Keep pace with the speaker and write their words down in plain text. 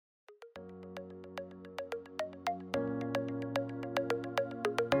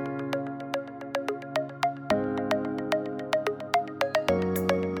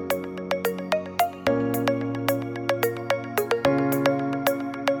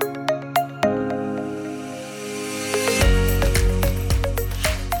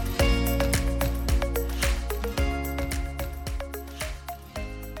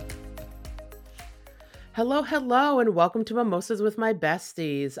Hello, hello, and welcome to Mimosas with My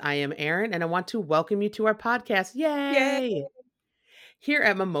Besties. I am Erin, and I want to welcome you to our podcast. Yay! Yay! Here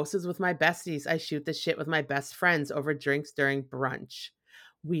at Mimosas with My Besties, I shoot the shit with my best friends over drinks during brunch.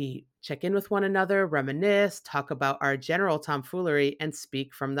 We check in with one another, reminisce, talk about our general tomfoolery, and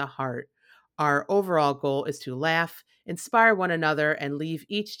speak from the heart. Our overall goal is to laugh, inspire one another, and leave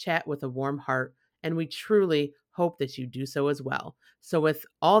each chat with a warm heart. And we truly hope that you do so as well. So, with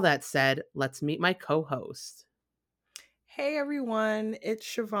all that said, let's meet my co host. Hey everyone, it's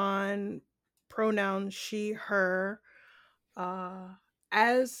Siobhan. Pronoun she, her. Uh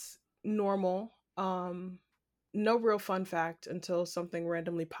as normal, no real fun fact until something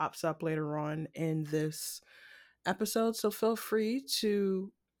randomly pops up later on in this episode. So feel free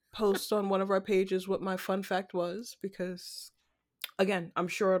to post on one of our pages what my fun fact was, because again, I'm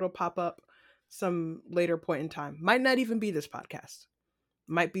sure it'll pop up some later point in time. Might not even be this podcast.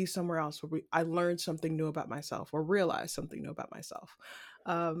 Might be somewhere else where I learned something new about myself or realized something new about myself.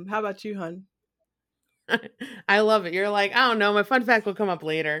 How about you, hun? I love it. You're like, I don't know, my fun fact will come up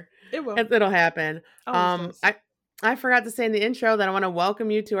later. It will. It'll happen. Always does. I forgot to say in the intro that I want to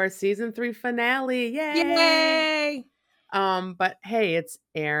welcome you to our season 3 finale. Yay! Yay! But hey, it's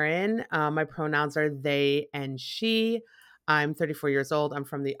Erin. My pronouns are they and she. I'm 34 years old. I'm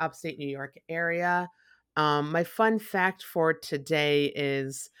from the upstate New York area. My fun fact for today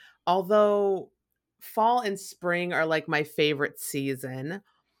is, although fall and spring are like my favorite season,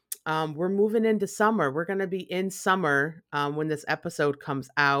 we're moving into summer. We're going to be in summer when this episode comes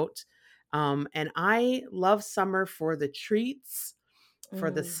out. And I love summer for the treats, for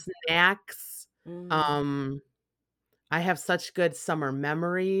the snacks. I have such good summer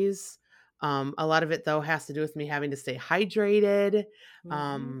memories. A lot of it, though, has to do with me having to stay hydrated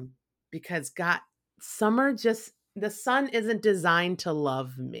because summer the sun isn't designed to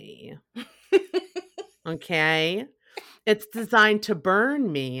love me. Okay. It's designed to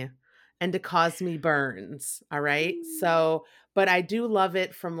burn me and to cause me burns. All right. So, but I do love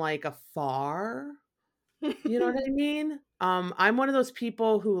it from like afar. You know what I mean? I'm one of those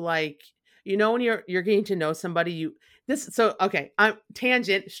people who like, when you're getting to know somebody, okay, I'm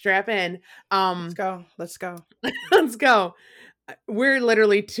tangent, strap in. Let's go. Let's go. We're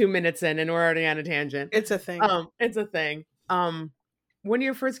literally 2 minutes in and we're already on a tangent. It's a thing. It's a thing. When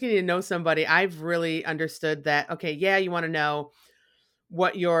you're first getting to know somebody, I've really understood that, okay, yeah, you want to know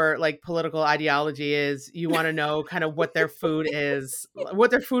what your like political ideology is. You want to know kind of what their food is,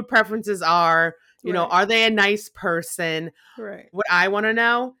 what their food preferences are. You know, are they a nice person? Right. What I want to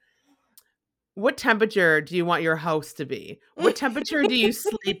know, what temperature do you want your house to be? What temperature do you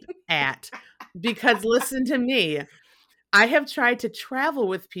sleep at? Because listen to me, I have tried to travel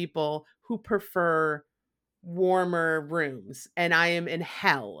with people who prefer warmer rooms and I am in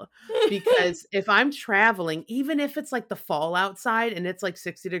hell because if I'm traveling, even if it's like the fall outside and it's like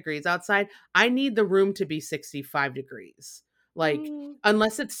 60 degrees outside, I need the room to be 65 degrees. Like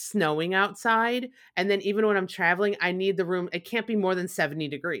unless it's snowing outside, and then even when I'm traveling, I need the room, it can't be more than 70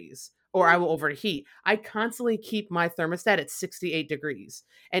 degrees or I will overheat. I constantly keep my thermostat at 68 degrees.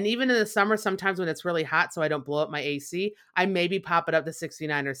 And even in the summer, sometimes when it's really hot so I don't blow up my AC, I maybe pop it up to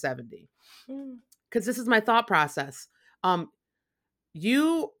 69 or 70. Because this is my thought process.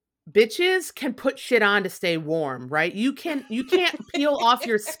 You bitches can put shit on to stay warm, right? You can't peel off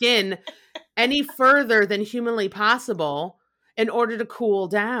your skin any further than humanly possible in order to cool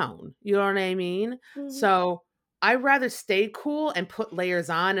down. You know what I mean? So I'd rather stay cool and put layers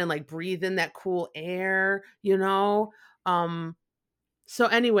on and like breathe in that cool air, you know? So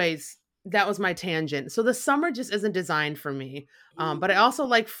anyways, that was my tangent. So the summer just isn't designed for me. But I also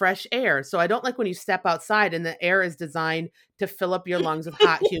like fresh air. So I don't like when you step outside and the air is designed to fill up your lungs with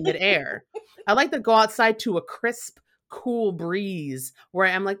hot, humid air. I like to go outside to a crisp, cool breeze where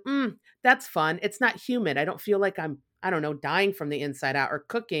I'm like, that's fun. It's not humid. I don't feel like I'm, I don't know, dying from the inside out or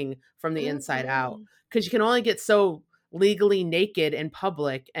cooking from the inside out. Because you can only get so legally naked in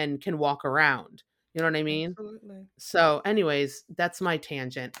public and can walk around. You know what I mean? Absolutely. So anyways, that's my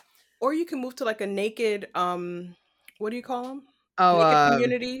tangent. Or you can move to like a naked, what do you call them? Naked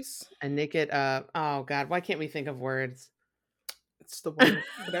communities. A naked, oh God, why can't we think of words? It's the word.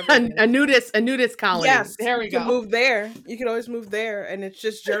 a nudist colony. Yes, there we you go. can move there. You can always move there, and it's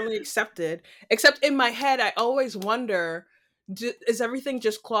just generally accepted. Except in my head, I always wonder: is everything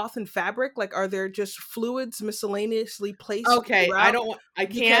just cloth and fabric? Like, are there just fluids miscellaneously placed? Okay, throughout? I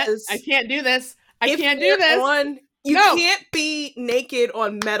can't do this. You can't be naked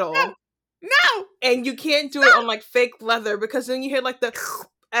on metal. No. And you can't do it on like fake leather, because then you hear like the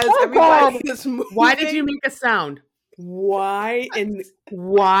as everybody is moving. Why did you make a sound? Why in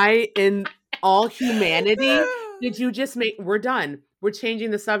all humanity did you just make? We're done. We're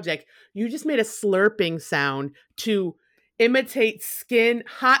changing the subject. You just made a slurping sound to imitate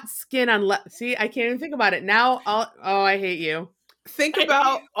hot skin on. See, I can't even think about it now. I hate you. Think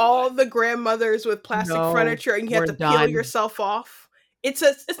about all the grandmothers with plastic No, furniture, and you have we're to peel done. yourself off. It's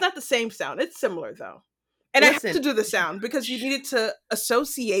not the same sound. It's similar though. And I have to do the sound because you needed to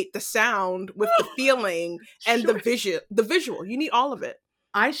associate the sound with the feeling and the visual. You need all of it.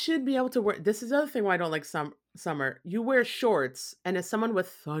 I should be able to wear. This is the other thing why I don't like summer. You wear shorts, and as someone with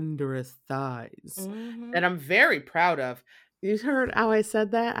thunderous thighs, that I'm very proud of. You heard how I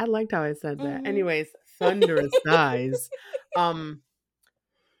said that? I liked how I said that. Anyways, thunderous thighs.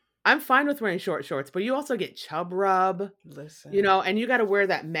 I'm fine with wearing short shorts, but you also get chub rub. Listen, and you got to wear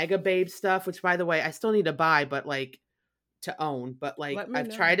that Mega Babe stuff, which, by the way, I still need to buy, but to own. But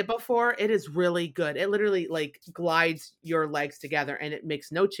I've tried it before. It is really good. It literally glides your legs together, and it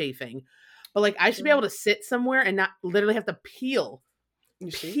makes no chafing. But I should be able to sit somewhere and not literally have to peel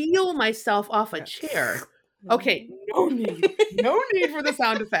myself off a chair. Okay, no need for the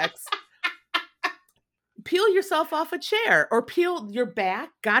sound effects. Peel yourself off a chair or peel your back.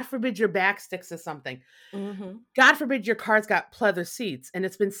 God forbid your back sticks to something. God forbid your car's got pleather seats and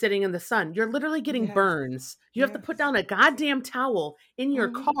it's been sitting in the sun. You're literally getting burns. You have to put down a goddamn towel in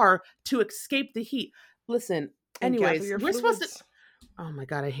your car to escape the heat. Listen, anyways, we're supposed to. Oh my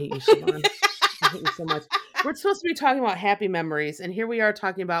God, I hate you, Siobhan. I hate you so much. We're supposed to be talking about happy memories, and here we are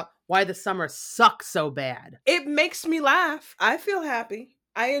talking about why the summer sucks so bad. It makes me laugh. I feel happy.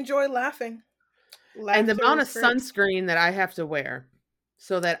 I enjoy laughing. And the amount of sunscreen that I have to wear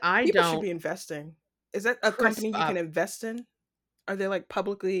so that People should be investing. Is that a company you can invest in? Are they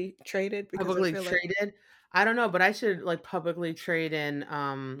publicly traded? Publicly traded? I don't know, but I should publicly trade in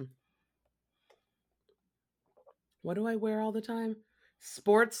what do I wear all the time?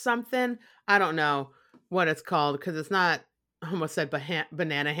 Sports something? I don't know what it's called because it's not, I almost said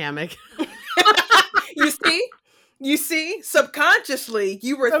banana hammock. You see, subconsciously,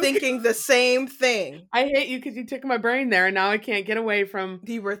 you were thinking the same thing. I hate you because you took my brain there, and now I can't get away from.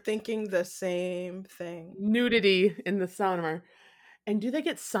 You were thinking the same thing. Nudity in the summer. And do they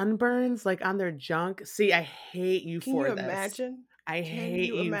get sunburns on their junk? See, I hate you for this. Can you imagine? I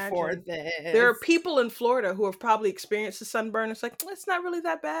hate you for this. There are people in Florida who have probably experienced a sunburn. It's it's not really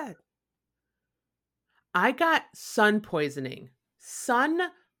that bad. I got sun poisoning. Sun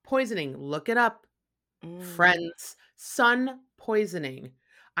poisoning. Look it up. Friends, sun poisoning.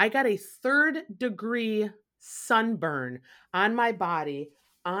 I got a 3rd-degree sunburn on my body,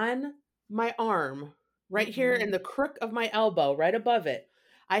 on my arm, right here in the crook of my elbow, right above it.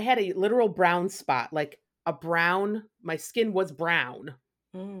 I had a literal brown spot, my skin was brown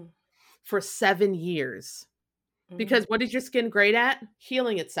for 7 years. Because what is your skin great at?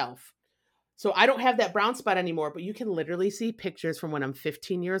 Healing itself. So I don't have that brown spot anymore, but you can literally see pictures from when I'm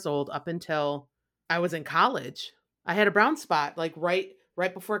 15 years old up until I was in college. I had a brown spot,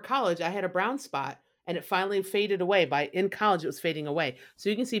 right before college. I had a brown spot, and it finally faded away. In college, it was fading away. So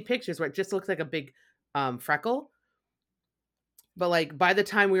you can see pictures where it just looks like a big freckle. But by the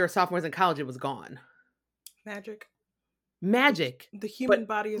time we were sophomores in college, it was gone. Magic. The human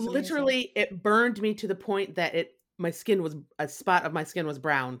body is amazing. Literally, it burned me to the point that a spot of my skin was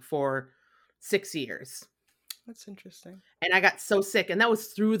brown for 6 years. That's interesting. And I got so sick. And that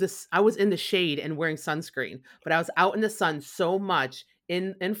was I was in the shade and wearing sunscreen, but I was out in the sun so much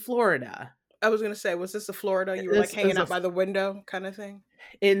in Florida. I was going to say, was this a Florida? You were hanging out by the window kind of thing?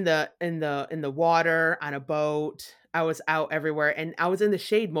 In the water, on a boat. I was out everywhere and I was in the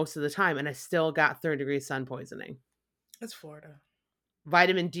shade most of the time. And I still got 3rd-degree sun poisoning. That's Florida.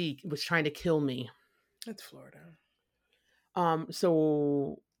 Vitamin D was trying to kill me. That's Florida.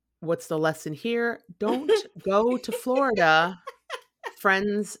 So what's the lesson here? Don't go to Florida,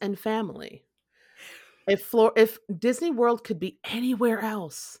 friends and family. If Disney World could be anywhere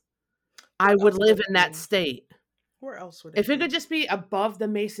else, I would live in that state. Where else would it be? It could just be above the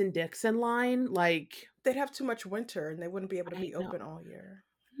Mason-Dixon line, they'd have too much winter and they wouldn't be able to be open all year.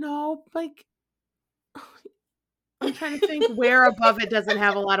 No, I'm trying to think where above it doesn't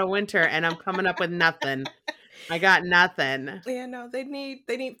have a lot of winter, and I'm coming up with nothing. I got nothing. Yeah, no, they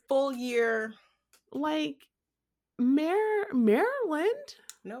need full year. Maryland?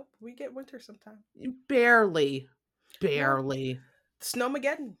 Nope, we get winter sometime. Barely.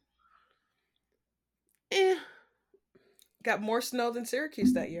 Snowmageddon. Got more snow than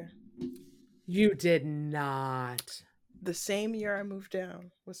Syracuse that year. You did not. The same year I moved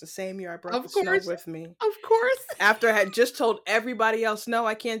down was the same year I brought the snow with me. Of course. After I had just told everybody else, no,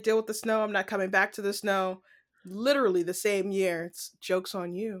 I can't deal with the snow. I'm not coming back to the snow. Literally the same year. It's joke's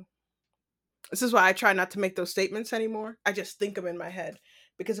on you. This is why I try not to make those statements anymore. I just think them in my head.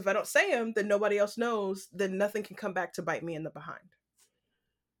 Because if I don't say them, then nobody else knows. Then nothing can come back to bite me in the behind.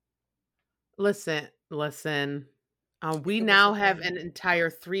 Listen. We It was a now have thing. an entire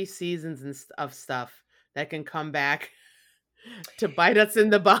 3 seasons of stuff that can come back to bite us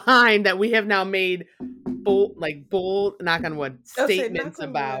in the behind that we have now made bold, knock on wood, I'll say statements knock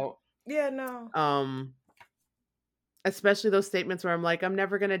on wood. about. Yeah, no. Especially those statements where I'm like, I'm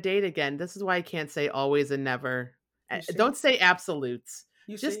never gonna date again. This is why I can't say always and never. You see? Don't say absolutes.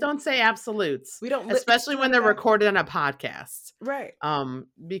 You Just see? don't say absolutes, We don't especially when they're recorded on a podcast. Right.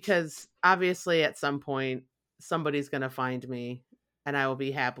 Because obviously at some point somebody's gonna find me, and I will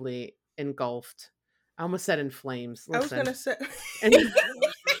be happily engulfed. I almost said in flames. Listen. I was gonna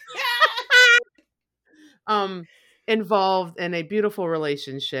say Involved in a beautiful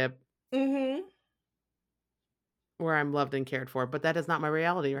relationship Mm-hmm. where I'm loved and cared for, but that is not my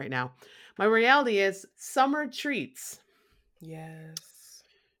reality right now. My reality is summer treats. Yes.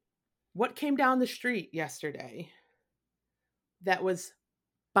 What came down the street yesterday that was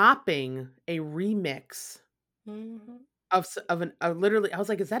bopping a remix Mm-hmm. of literally, I was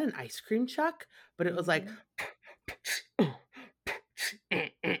like, is that an ice cream truck? But it was like, and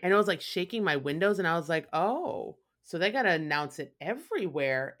it was like shaking my windows, and I was like, oh, so they got to announce it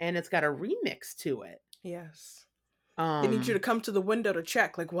everywhere, and it's got a remix to it. Yes. They need you to Um, come to the window to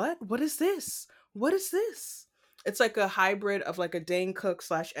check. Like, what? What is this? What is this? It's like a hybrid of like a Dane Cook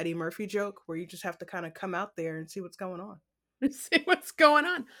 / Eddie Murphy joke where you just have to kind of come out there and see what's going on. see what's going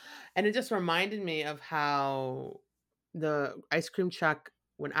on. And it just reminded me of how the ice cream truck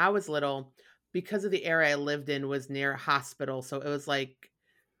when I was little, because of the area I lived in, was near a hospital. So it was like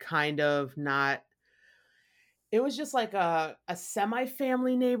kind of not, it was just like a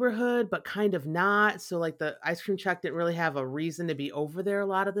semi-family neighborhood, but kind of not. So like the ice cream truck didn't really have a reason to be over there a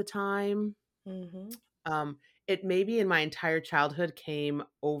lot of the time. Mm-hmm. It maybe in my entire childhood came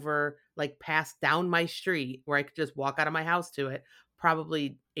over, like passed down my street where I could just walk out of my house to it,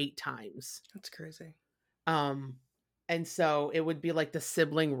 probably 8 times. That's crazy. And so it would be like the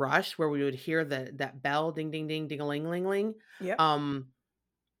sibling rush where we would hear that bell, ding, ding, ding, ding, a ling, ling, ling, Yep.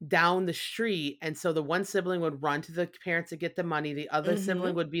 down the street. And so the one sibling would run to the parents to get the money. The other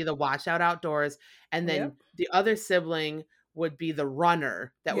sibling would be the watch out outdoors. And then Yep. the other sibling would be the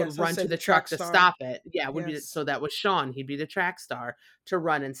runner that Yes, would I'll run say to the the truck track to star. stop it. Yeah, would be Yes. so that was Sean. He'd be the track star to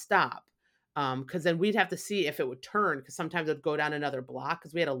run and stop. Because then we'd have to see if it would turn, because sometimes it would go down another block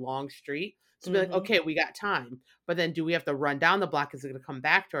because we had a long street. So we'd be like, okay, we got time. But then do we have to run down the block? Is it going to come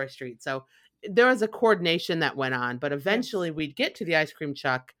back to our street? So there was a coordination that went on. But eventually we'd get to the ice cream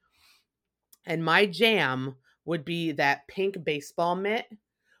truck, and my jam would be that pink baseball mitt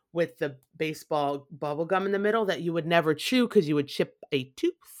with the baseball bubble gum in the middle that you would never chew because you would chip a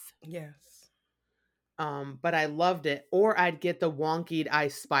tooth. Yes. But I loved it. Or I'd get the wonkied eye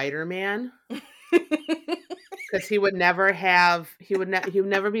Spider-Man, because he would never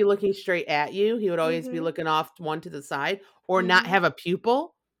be looking straight at you. He would always be looking off one to the side, or not have a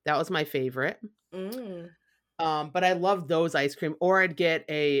pupil. That was my favorite. But I love those ice cream. Or I'd get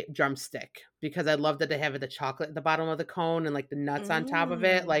a drumstick because I love that they have the chocolate at the bottom of the cone and like the nuts on top of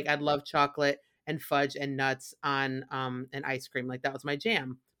it. Like I'd love chocolate and fudge and nuts on an ice cream. Like that was my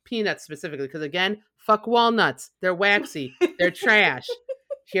jam. Peanuts specifically, because again, fuck walnuts. They're waxy. They're trash.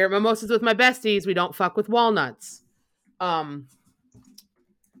 Here at Mimosas with my besties, we don't fuck with walnuts.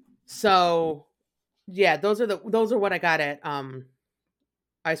 So yeah, those are what I got at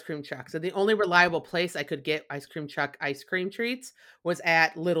ice cream truck. So the only reliable place I could get ice cream truck ice cream treats was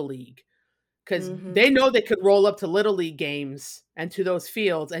at Little League, because they know they could roll up to Little League games and to those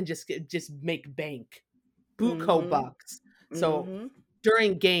fields and just make bank, bootco bucks. So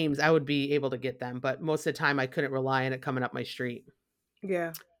during games, I would be able to get them, but most of the time I couldn't rely on it coming up my street.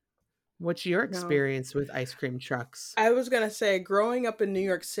 Yeah. What's your experience with ice cream trucks? I was going to say, growing up in New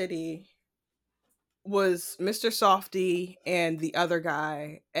York City was Mr. Softy and the other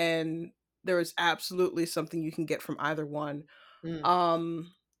guy, and there was absolutely something you can get from either one. To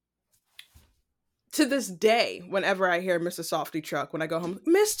this day, whenever I hear Mr. Softy truck, when I go home,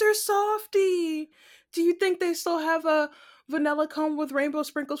 Mr. Softy, do you think they still have a vanilla cone with rainbow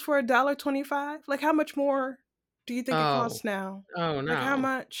sprinkles for $1.25? Like, how much more do you think it costs now? Oh no! Like, how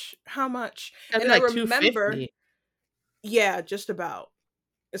much? That'd And be I like remember, $2.50. yeah, just about.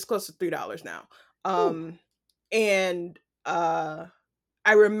 It's close to $3 now. And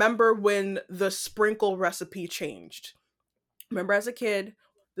I remember when the sprinkle recipe changed. Remember, as a kid,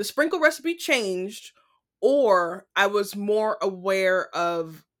 the sprinkle recipe changed, or I was more aware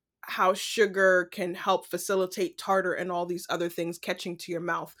of how sugar can help facilitate tartar and all these other things catching to your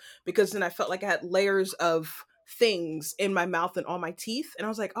mouth, because then I felt like I had layers of things in my mouth and on my teeth, and I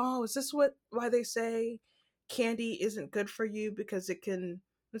was like, oh, is this why they say candy isn't good for you, because it can,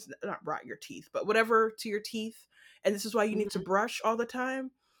 it's not rot your teeth but whatever to your teeth, and this is why you need to Mhm. brush all the time. Uh-huh.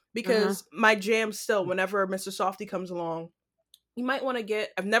 Because my jam still, whenever Mr. Softy comes along, you might want to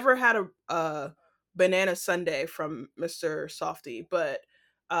get, I've never had a banana sundae from Mr. Softy, but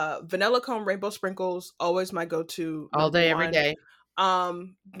vanilla cone rainbow sprinkles always my go-to All number day, every one. day.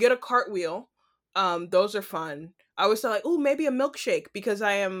 Get a cartwheel. Those are fun. I always thought like, oh, maybe a milkshake, because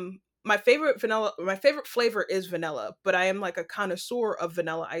I am, my favorite flavor is vanilla, but I am like a connoisseur of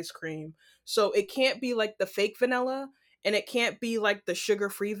vanilla ice cream. So it can't be like the fake vanilla, and it can't be like the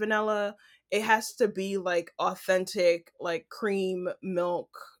sugar-free vanilla. It has to be like authentic, like cream, milk,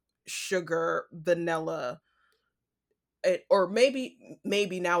 sugar, vanilla. Or maybe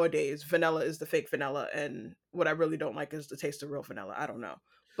nowadays vanilla is the fake vanilla, and what I really don't like is the taste of real vanilla. I don't know.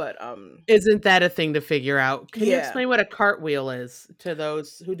 But Isn't that a thing to figure out? Can you yeah. explain what a cartwheel is to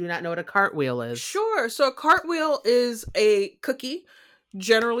those who do not know what a cartwheel is? Sure. So a cartwheel is a cookie,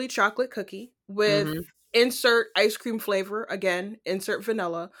 generally chocolate cookie, with Mhm. insert ice cream flavor, again, insert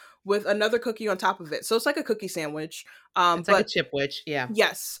vanilla, with another cookie on top of it. So it's like a cookie sandwich. It's like a But chipwich, yeah.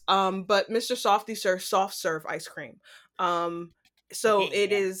 yes, but Mr. Softy serves soft serve ice cream. Um, so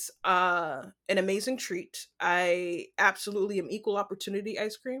it Yeah. is an amazing treat. I absolutely am equal opportunity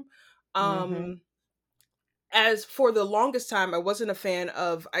ice cream. Mhm. Um, as for the longest time, I wasn't a fan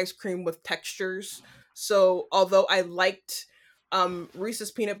of ice cream with textures. So although I liked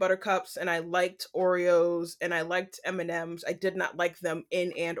Reese's peanut butter cups, and I liked Oreos, and I liked M&Ms, I did not like them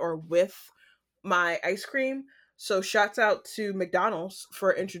in and or with my ice cream. So shouts out to McDonald's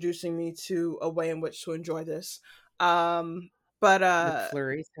for introducing me to a way in which to enjoy this. But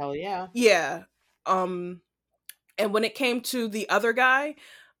McFlurries, hell yeah. yeah. Um and when it came to the other guy,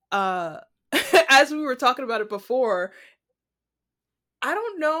 uh as we were talking about it before, I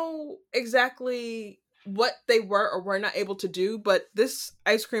don't know exactly what they were or were not able to do, but this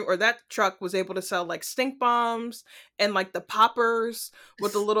ice cream or that truck was able to sell like stink bombs and like the poppers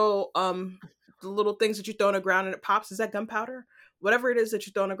with the little things that you throw on the ground and it pops. Is that gunpowder? Whatever it is that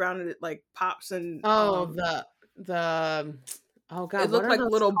you throw on the ground and it like pops, and Oh, the oh it god, what looked are like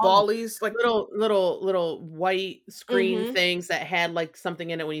those little called? ballies like Little white screen mhm. things that had, like, something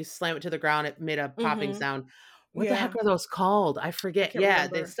in it when you slam it to the ground, it made a popping Mhm. sound. What the heck Yeah. are those called? I I forget. can't Yeah,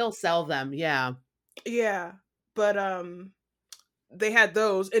 they remember. still sell them, yeah. Yeah. But they had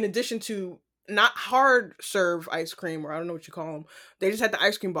those in addition to not hard serve ice cream, or I don't know what you call them. They just had the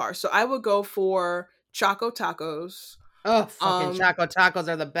ice cream bar. So I would go for Choco Tacos, Oh, fucking um, Choco Tacos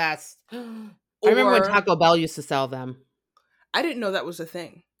are the best. I remember when or Taco Bell used to sell them. I didn't know that was a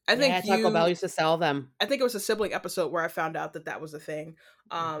thing. I Yeah, think Taco Bell you, used to sell them. I think it was a sibling episode where I found out that that was a thing,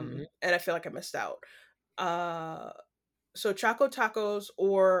 Mhm. and I feel like I missed out. Uh, so Choco Tacos,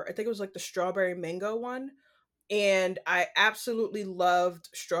 or I think it was like the strawberry mango one, and I absolutely loved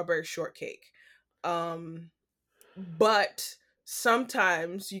strawberry shortcake. Um, But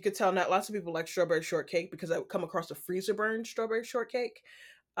sometimes you could tell not lots of people like strawberry shortcake, because I would come across a freezer burn strawberry shortcake.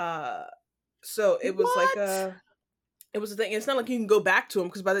 Uh, so it was like What? it was a thing. It's not like you can go back to him,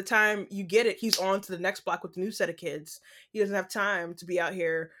 because by the time you get it, he's on to the next block with the new set of kids. He doesn't have time to be out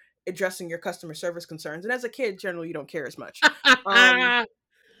here addressing your customer service concerns. And as a kid, generally, you don't care as much. Um,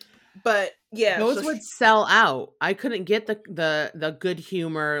 but yeah, Those would sell out. I couldn't get the Good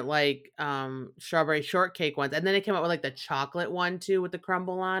Humor, like, strawberry shortcake ones, and then they came out with, like, the chocolate one too with the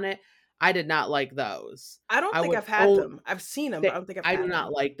crumble on it. I did not like those. I don't I think would I've had oh, them. I've seen them, but they I don't think I've I do had not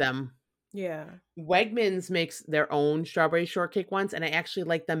them. like them. Yeah, Wegmans makes their own strawberry shortcake ones, and I actually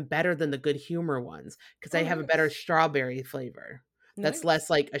like them better than the Good Humor ones because oh they have a better nice, strawberry flavor. That's less nice.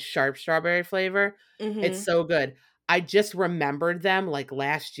 like a sharp strawberry flavor. It's Mm-hmm. so good. I just remembered them like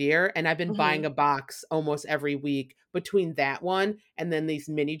last year, and I've been buying Mm-hmm. a box almost every week between that one and then these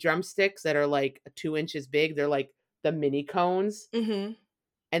mini drumsticks that are like 2 inches big. They're like the mini cones. Mm-hmm.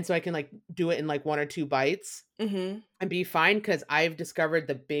 And so I can like do it in like 1 or 2 bites Mm-hmm. and be fine because I've discovered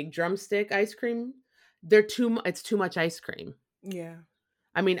the big drumstick ice cream. It's too much ice cream. Yeah.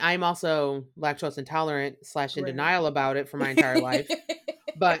 I mean, I'm also lactose intolerant / in Right. denial about it for my entire life,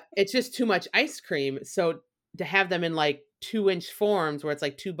 but it's just too much ice cream. So to have them in like 2 inch forms where it's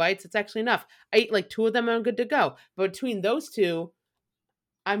like 2 bites, it's actually enough. I eat like two of them and I'm good to go. But between those two,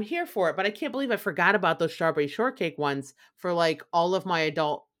 I'm here for it. But I can't believe I forgot about those strawberry shortcake ones for like all of my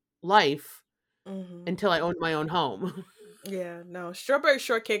adult life Mhm. until I owned my own home. Yeah, no, strawberry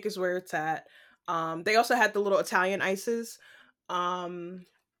shortcake is where it's at. They also had the little Italian ices. Um,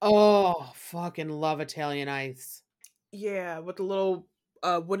 Oh, fucking love Italian ice. Yeah, with the little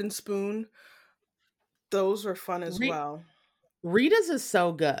wooden spoon. Those are fun as Re- well. Rita's is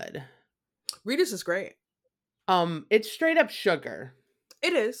so good. Rita's is great. It's straight up sugar.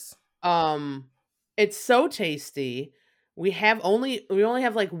 It is. Um, it's so tasty. We only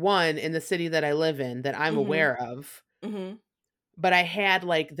have like one in the city that I live in that I'm Mhm. aware of. Mhm. But I had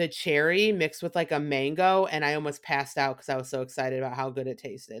like the cherry mixed with like a mango and I almost passed out because I was so excited about how good it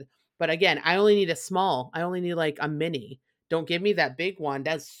tasted. But again, I only need a small. I only need like a mini. Don't give me that big one.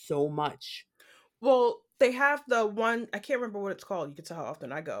 That's so much. Well, they have the one, I can't remember what it's called. You can tell how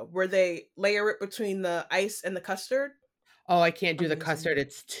often I go, where they layer it between the ice and the custard. Oh, I can't do the Amazing. custard.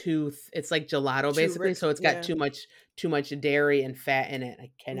 It's like gelato Too basically, rich. so it's got Yeah. too much dairy and fat in it.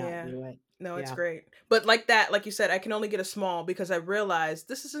 I cannot Yeah. do it. No, it's Yeah. great. But like that, like you said, I can only get a small because I realized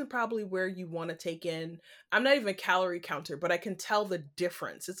this isn't probably where you want to take in. I'm not even a calorie counter, but I can tell the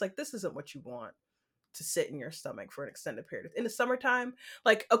difference. It's like this isn't what you want to sit in your stomach for an extended period. In the summertime,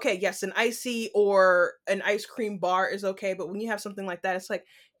 like okay, yes, an icy or an ice cream bar is okay, but when you have something like that, it's like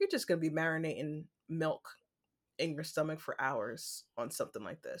you're just going to be marinating milk in your stomach for hours on something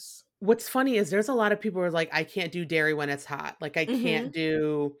like this. What's funny is there's a lot of people who are like, I can't do dairy when it's hot. Like I can't Mhm.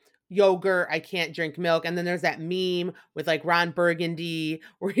 do yogurt, I can't drink milk. And then there's that meme with like Ron Burgundy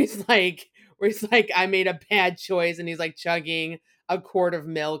where he's like, I made a bad choice and he's like chugging a quart of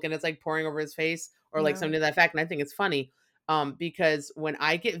milk and it's like pouring over his face or like No. something to that fact. And I think it's funny. Because when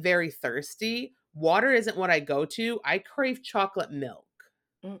I get very thirsty, water isn't what I go to. I crave chocolate milk.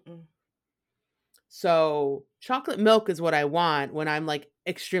 Mm-mm. So, chocolate milk is what I want when I'm like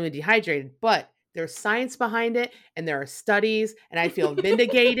extremely dehydrated, but there's science behind it and there are studies, and I feel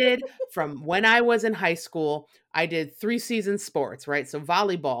vindicated from when I was in high school. I did 3 season sports, right? So,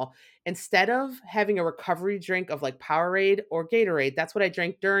 volleyball. Instead of having a recovery drink of like Powerade or Gatorade, that's what I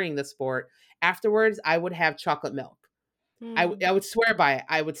drank during the sport. Afterwards, I would have chocolate milk. Mm. I would swear by it.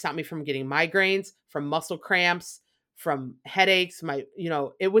 I would stop me from getting migraines, from muscle cramps, from headaches.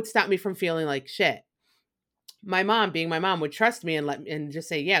 It would stop me from feeling like shit. My mom, being my mom, would trust me and let me and just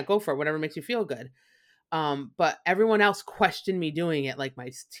say, "Yeah, go for it, whatever makes you feel good." But everyone else questioned me doing it, like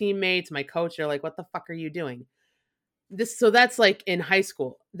my teammates, my coach. They're like, "What the fuck are you doing?" That's like in high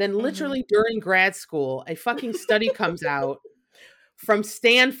school. Then, Mhm. literally during grad school, a fucking study comes out from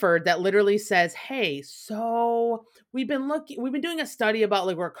Stanford that literally says, "Hey, so we've been doing a study about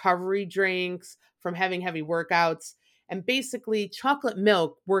like recovery drinks from having heavy workouts, and basically chocolate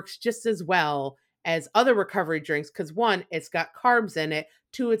milk works just as well as other recovery drinks because one, it's got carbs in it,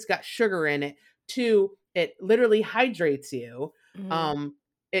 two, it's got sugar in it, two, it literally hydrates you. Mhm. Um,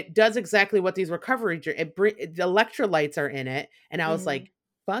 it does exactly what these recovery the electrolytes are in it." And I was Mhm. like,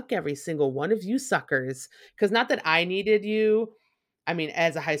 "Fuck every single one of you suckers." Because not that I needed you. I mean,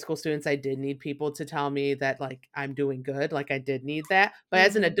 as a high school student, I did need people to tell me that, like, I'm doing good, like, I did need that, but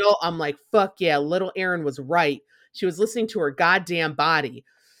as an Mhm. adult, I'm like, "Fuck yeah, little Erin was right." She was listening to her goddamn body.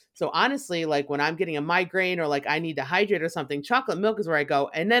 So, honestly, like, when I'm getting a migraine or, like, I need to hydrate or something, chocolate milk is where I go,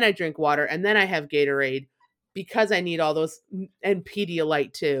 and then I drink water, and then I have Gatorade because I need all those and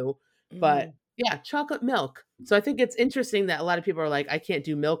Pedialyte too, but, Mhm. yeah, chocolate milk. So, I think it's interesting that a lot of people are like, "I can't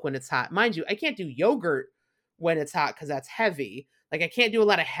do milk when it's hot." Mind you, I can't do yogurt when it's hot because that's heavy. Like I can't do a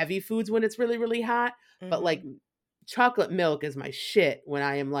lot of heavy foods when it's really, really hot, but like Mhm. chocolate milk is my shit when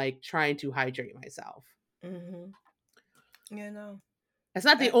I am like trying to hydrate myself. Mhm. Yeah, no. It's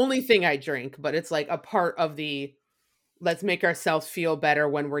not the I, only thing I drink, but it's like a part of the let's make ourselves feel better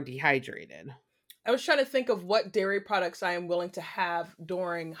when we're dehydrated. I was trying to think of what dairy products I am willing to have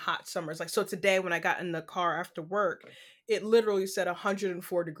during hot summers. Like so today when I got in the car after work, it literally said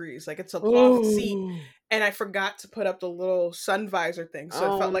 104 degrees. Like it's a cloth seat Oh, and I forgot to put up the little sun visor thing. So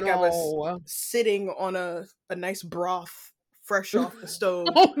it oh felt like I was no. sitting on a nice broth fresh off the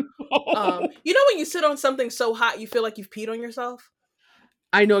stove. Oh no. You know when you sit on something so hot you feel like you've peed on yourself?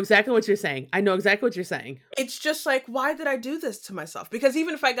 I know exactly what you're saying. I know exactly what you're saying. It's just like, why did I do this to myself? Because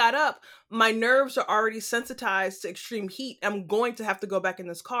even if I got up, my nerves are already sensitized to extreme heat. I'm going to have to go back in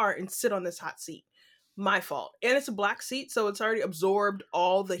this car and sit on this hot seat. My fault. And it's a black seat, so it's already absorbed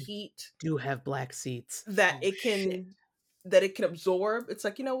all the You heat do have black seats. that Oh it shit. can absorb. It's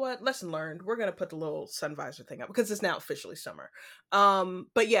like, you know what? Lesson learned. We're gonna put the little sun visor thing up because it's now officially summer.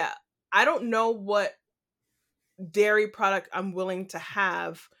 But yeah, I don't know what dairy product I'm willing to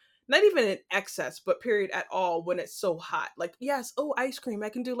have, not even in excess, but period at all when it's so hot. Like, yes, oh, ice cream. I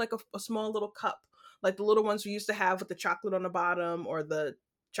can do like a small little cup, like the little ones we used to have with the chocolate on the bottom or the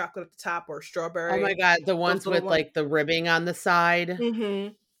chocolate at the top or Oh my strawberry. god, the Those ones little with ones. like the ribbing on the side Hmm.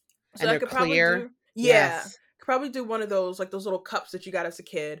 So and I they're could probably clear. do, yeah. Yes. Could probably do one of those, like those little cups that you got as a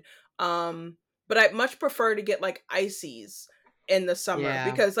kid. But I much prefer to get like ices in the summer Yeah.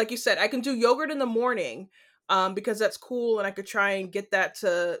 because, like you said, I can do yogurt in the morning. Because that's cool, and I could try and get that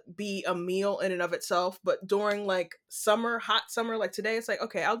to be a meal in and of itself. But during like summer, hot summer, like today, it's like,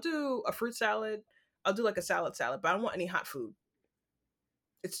 okay, I'll do a fruit salad. I'll do like a salad, but I don't want any hot food.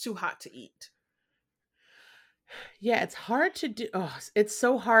 It's too hot to eat. Yeah, it's hard to do. Oh, it's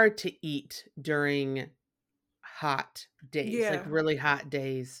so hard to eat during hot days, like Yeah, really hot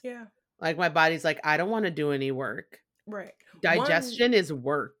days. yeah, Like my body's like, I don't want to do any work. right. One, Digestion is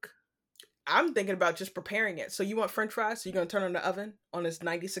work. I'm thinking about just preparing it. So you want French fries? So you're gonna turn on the oven on this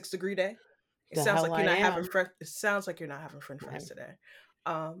 96-degree day? It The sounds hell like I you're not having am. French. It sounds like you're not having French fries Okay. today.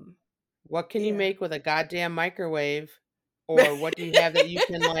 Um, What can you yeah. make with a goddamn microwave? Or what do you have that you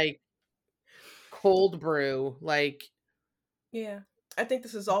can like cold brew? Like, Yeah. I think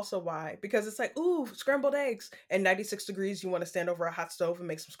this is also why, because it's like, ooh, scrambled eggs. And 96 degrees, you want to stand over a hot stove and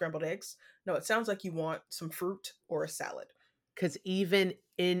make some scrambled eggs. No, it sounds like you want some fruit or a salad. because even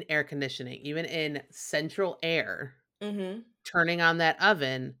in air conditioning, even in central air, Mm-hmm. turning on that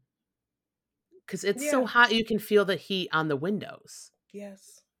oven, because it's so Yeah. hot, you can feel the heat on the windows.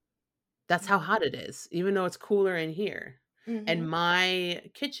 Yes. That's how Yeah. hot it is, even though it's cooler in here. Mm-hmm. And my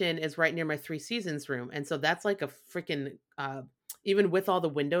kitchen is right near my Three Seasons room. And so that's like a freaking, even with all the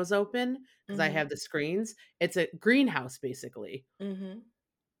windows open, because I Mm-hmm. have the screens, it's a greenhouse basically. Mm-hmm.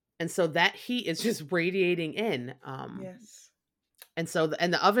 And so that heat is just radiating in. Yes. And so,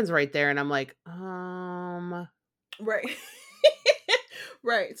 and the oven's right there. And I'm like, Right.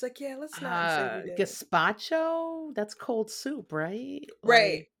 Right. It's like, yeah, let's not say we did it. gazpacho? That's cold soup, right?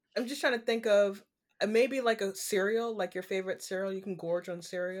 Right. Like, I'm just trying to think of maybe like a cereal, like your favorite cereal. You can gorge on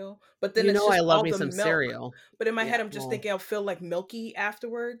cereal, but then you it's know, I just love all me the some milk. cereal. But in my head, Yeah. I'm just Well, thinking I'll feel like milky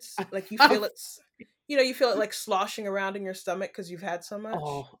afterwards. Like you feel you feel it like sloshing around in your stomach because you've had so much.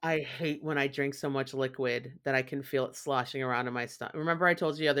 oh, I hate when I drink so much liquid that I can feel it sloshing around in my stomach. Remember I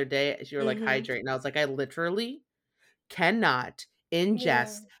told you the other day, you were like, Mm-hmm. hydrate. And I was like, I literally cannot Yeah.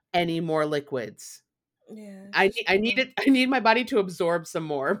 ingest any more liquids. Yeah. It's just I too need much. it. I need my body to absorb some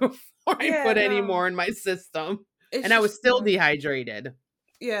more before I Yeah. put any No. more in my system. It's And I was just too still much. dehydrated.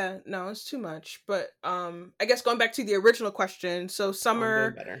 Yeah. No, it's too much. But I guess going back to the original question. So Oh, I'm doing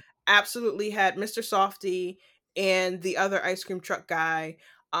Summer better. absolutely had Mr. Softy and the other ice cream truck guy.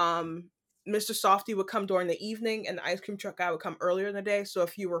 Um, Mr. Softy would come during the evening, and the ice cream truck guy would come earlier in the day. So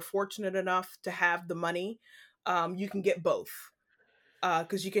if you were fortunate enough to have the money, you can get both.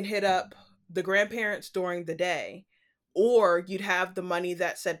 Because you can hit up the grandparents during the day, or you'd have the money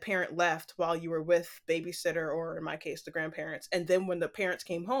that said parent left while you were with babysitter, or in my case, the grandparents. And then when the parents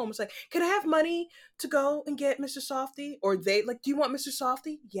came home, it's like, can I have money to go and get Mr. Softy? Or they like, do you want Mr.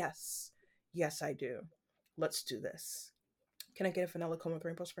 Softy? Yes. Yes, I do. Let's do this. Can I get a vanilla cone with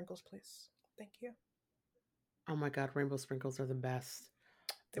rainbow sprinkles, please? Thank you. Oh my God, rainbow sprinkles are the best.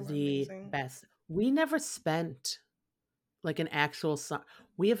 They were The amazing. best. We never spent like an actual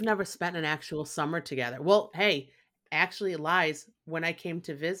we have never spent an actual summer together. Well, hey, actually lies. When I came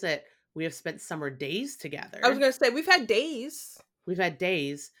to visit, we have spent summer days I was together. gonna say we've had days. We've had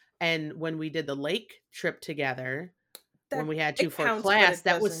days. And when we did the lake trip together, when That we had to it for counts, but class, it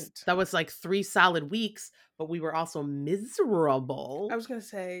doesn't. that was like 3 solid weeks, but we were also I miserable. was gonna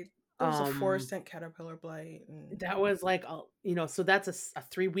say there was a Um, forest ant caterpillar blight, and that was like so that's a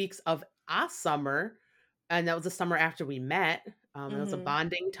 3 weeks of our summer, and that was the summer after we met. It was a mm-hmm.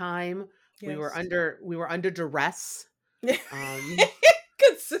 bonding time. Yes, We were under duress. Um,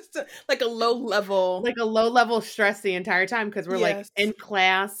 consistent, like a low level. like a low level stress the entire time because we're like Yes, in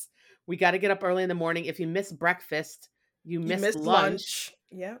class. We got to get up early in the morning. If you miss breakfast, you you missed missed lunch. lunch.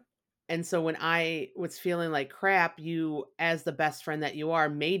 Yeah, And so when I was feeling like crap, you, as the best friend that you are,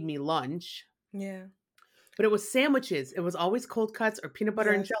 made me lunch. yeah, But it was sandwiches. It was always cold cuts or peanut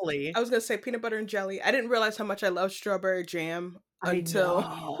butter and yes. I jelly. was gonna say peanut butter and jelly. I didn't realize how much I love strawberry jam I until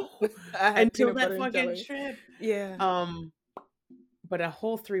know. I had Until peanut that butter and fucking jelly. trip. Yeah, Um, but a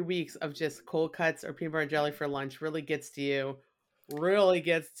whole 3 weeks of just cold cuts or peanut butter and jelly for lunch really gets to you. Really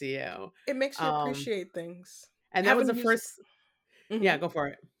gets to you. it makes you Um, appreciate things. and that was Having the to use. first. Mhm. Yeah, go for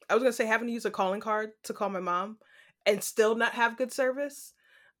it. I was gonna say having to use a calling card to call my mom and still not have good service.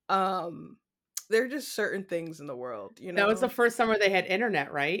 Um, there are just certain things in the world, you That was the know. first summer they had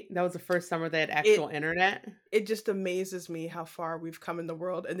internet, right? That was the first summer they had It actual internet. it just amazes me how far we've come in the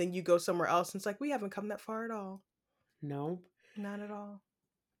world, and then you go somewhere else, and it's like we haven't come that far at all. No. Not at all.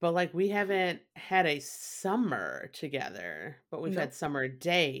 But, like, we haven't had a summer together, but we've had Nope. summer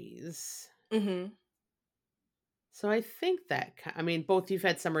days. Mhm. So I think that I mean, both you've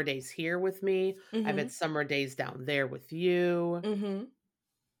had summer days here with me. I've had Mhm. summer days down there with you. Mhm.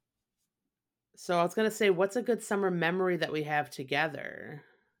 So I was gonna say, what's a good summer memory that we have together?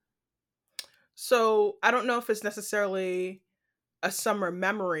 So, I don't know if it's necessarily a summer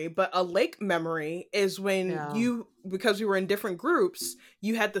memory, but a lake memory is when Yeah. you, because we were in different groups,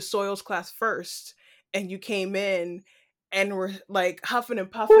 you had the soils class first and you came in and were like huffing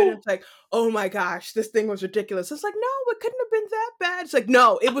and puffing. Whew. It's like, oh my gosh, this thing was ridiculous. It's like, no, it couldn't have been that bad. It's like,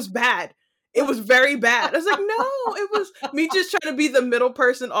 no, it was bad. It was very bad. I was like, no, it was me just trying to be the middle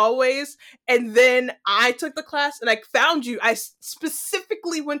person always. And then I took the class and I found you. I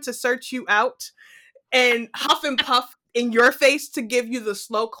specifically went to search you out and huff and puff in your face to give you the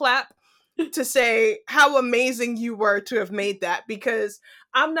slow clap to say how amazing you were to have made that, because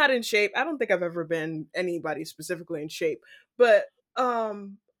I'm not in shape. I don't think I've ever been anybody specifically in shape, but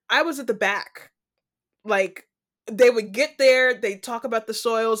I was at the back. Like, they would get there, they talk about the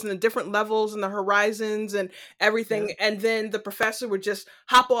soils and the different levels and the horizons and Yeah. everything, and then the professor would just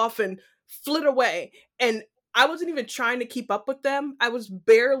hop off and flit away. And I wasn't even trying to keep up with them. I was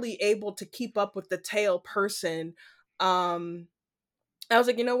barely able to keep up with the tail person. Um I was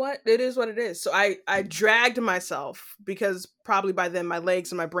like, you know what? It is what it is. So I dragged myself, because probably by then my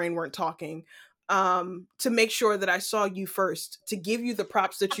legs and my brain weren't talking, to make sure that I saw you first, to give you the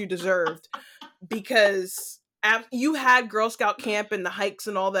props that you deserved, because you had Girl Scout camp and the hikes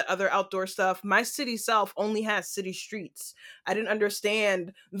and all that other outdoor stuff. My city self only has city streets. I didn't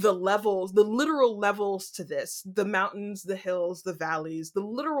understand the levels, the literal levels to this, the mountains, the hills, the valleys, the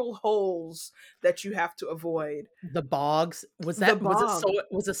literal holes that you have to avoid. The bogs. Was The that bog.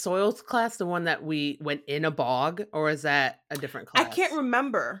 was the soils class the one that we went in a bog, or is that a different I can't class?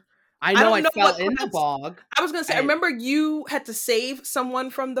 remember. I I know don't I know fell what in the class. bog. I was gonna say, I I remember you had to save someone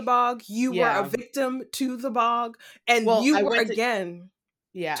from the bog. You were a Yeah. victim to the bog, and Well, you I were went to again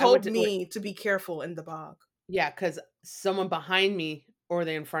yeah, I went told to wait, me to be careful in the bog. yeah, because someone behind me or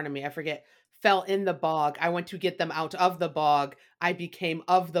they in front of me, I forget, fell in the bog. I went to get them out of the bog. I became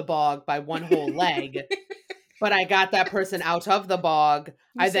of the bog by one whole leg, but I got that person out of the bog.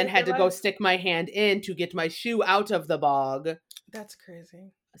 You I then saved had their to go life. stick my hand in to get my shoe out of the bog. That's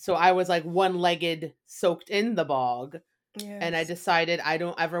crazy. So I was like one-legged soaked in the bog, and I Yes. decided I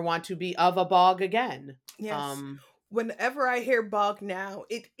don't ever want to be of a bog again. Yes. Um, Whenever I hear bog now,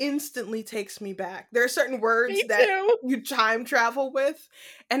 it instantly takes me back. There are certain words Me that too. you time travel with,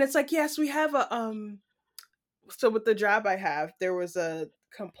 and it's like, yes, we have a so with the job I have, there was a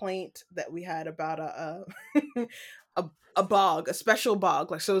complaint that we had about a a bog, a special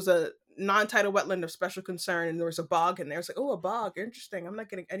bog. Like, so it was a non-tidal wetland of special concern, and there was a bog in there. It's like, oh, a bog, interesting. I'm not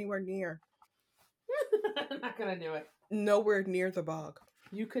getting anywhere near, I'm not gonna do it. nowhere near the bog.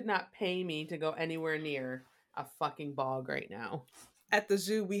 You could not pay me to go anywhere near a fucking bog right now. At the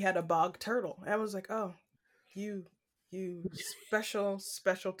zoo, we had a bog turtle. And I was like, oh, you, you special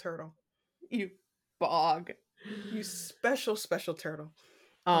turtle. You bog. You special turtle.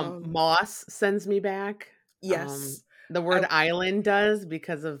 Moss sends me back. Yes. The I word island does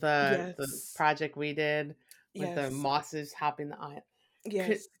because of the yes. project we did with the Yes. mosses hopping the island.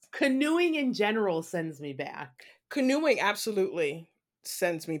 Yes. Canoeing in general sends me back. Canoeing absolutely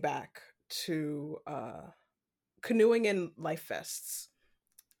sends me back to canoeing and life vests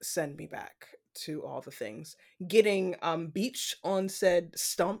send me back to all the things. Getting beach on said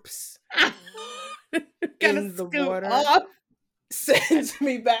stumps Gotta in the scoot water off. sends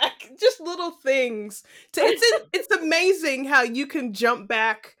me back. Just little things. It's amazing how you can jump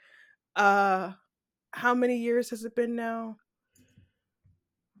back. How many years has it been now?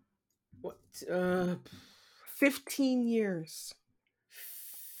 What? 15 years.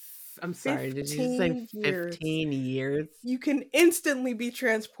 I'm sorry. Did you just say 15 years. 15 years? You can instantly be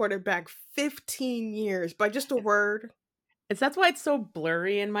transported back 15 years by just a word, That's why it's so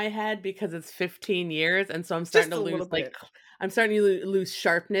blurry in my head because it's 15 years, and so I'm starting just to a lose little bit. I'm starting to lose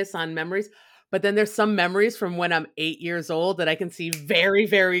sharpness on memories. But then there's some memories from when I'm 8 years old that I can see very,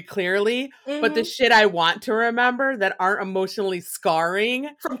 very clearly. But the Mhm. shit I want to remember that aren't emotionally scarring,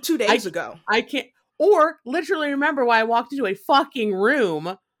 From 2 I days c- ago. I can't, or literally remember why I walked into a fucking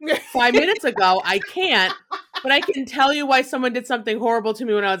room 5 minutes ago. I can't, but I can tell you why someone did something horrible to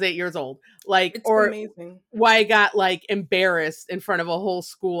me when I was 8 years old. Like, It's or amazing. why I got like embarrassed in front of a whole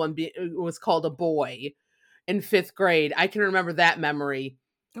school and was called a boy in 5th grade. I can remember that memory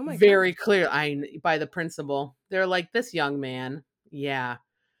Oh my god. very clear. By the principal. They're like, this young man. Yeah.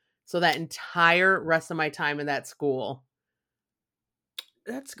 So that entire rest of my time in that school,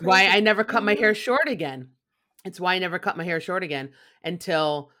 That's why crazy. I never You know cut my what? hair short again. It's why I never cut my hair short again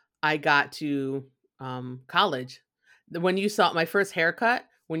until I got to college. When you saw my first haircut,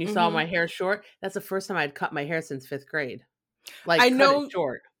 when you saw Mm-hmm. my hair short, that's the first time I'd cut my hair since 5th grade. I Like, cut it know,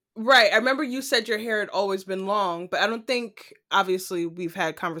 short. right. I remember you said your hair had always been long, but I don't think, obviously, we've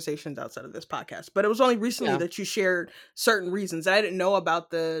had conversations outside of this podcast, but it was only recently Yeah. that you shared certain reasons. I didn't know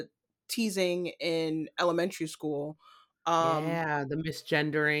about the teasing in elementary school. Um, Yeah, the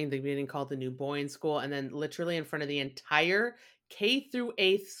misgendering, the being called the new boy in school, and then literally in front of the entire K through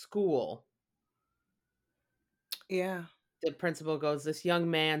 8th school, yeah, the principal goes, "This young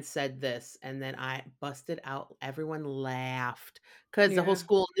man said this," and then I busted out. Everyone laughed because the whole yeah.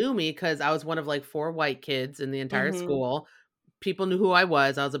 school knew me because I was one of like 4 white kids in the entire Mm-hmm. school. People knew who I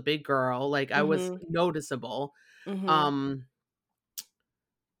was. I was a big girl. Like, I was Mm-hmm. noticeable. Mm-hmm. Um,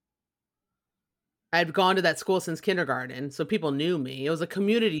 I'd gone to that school since kindergarten, so people knew me. It was a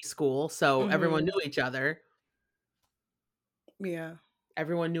community school, so everyone Mm-hmm. knew each other. Yeah.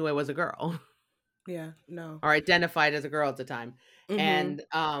 Everyone knew I was a girl Yeah. No. or identified as a girl at the time. Mm-hmm. And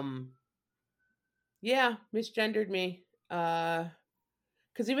yeah, misgendered me.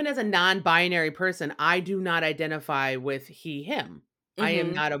 Because even as a non-binary person, I do not identify with he, him. I am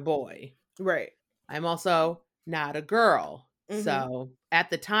Mm-hmm. not a boy. Right. I'm also not a girl. Mm-hmm. So at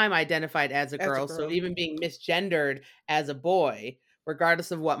the time, I identified as a As a girl. So girl. even being misgendered as a boy,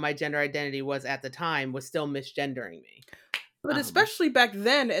 regardless of what my gender identity was at the time, was still misgendering me. But especially back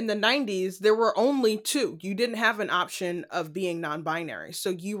then in the 90s, there were only two. You didn't have an option of being non binary. So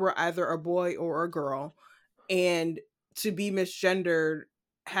you were either a boy or a girl. And to be misgendered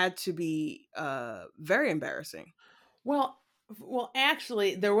had to be very embarrassing.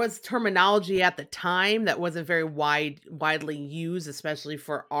 Actually, there was terminology at the time that wasn't very widely used, especially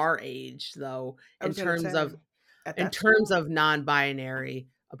for our age, though, I was going to say, at in that school? terms of non-binary.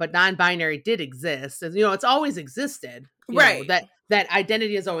 But non-binary did exist. As you know, it's always existed. You know, Right. that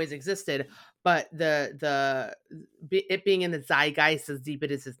identity has always existed, but it being in the zeitgeist as deep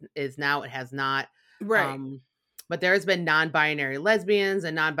it is now, it has not. Right. Um, but there has been non-binary lesbians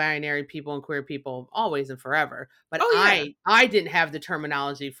and non-binary people and queer people always and forever. But Oh, yeah. I didn't have the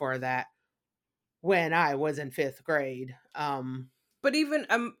terminology for that when I was in 5th grade. But even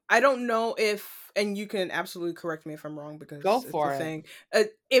I don't know if, and you can absolutely correct me if I'm wrong Go because it's a for it. thing.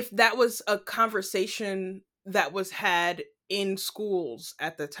 If that was a conversation that was had in schools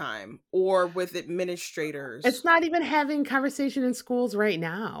at the time or with It's administrators. not even having conversation in schools right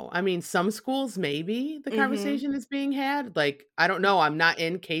now. I mean, some schools, maybe the Mm-hmm. conversation is being had. Like, I don't know. I'm not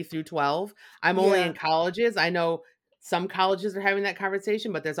in K through 12. I'm only in Yeah. colleges. I know some colleges are having that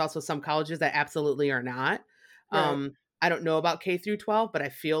conversation, but there's also some colleges that absolutely are not. Right. Um, I don't know about K through 12, but I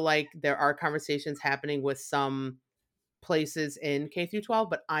feel like there are conversations happening with some places in K through 12,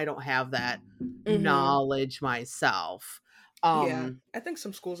 but I don't have that Mm-hmm. knowledge myself. Yeah. Um, I think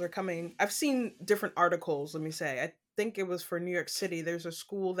some schools are coming. I've seen different articles, let me say. I think it was for New York City. There's a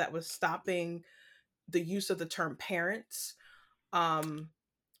school that was stopping the use of the term parents. Um,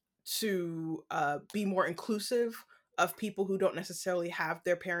 to be more inclusive of people who don't necessarily have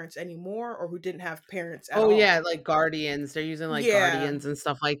their parents anymore or who didn't have parents at Oh, yeah, all. like guardians. They're using, like, Yeah, guardians and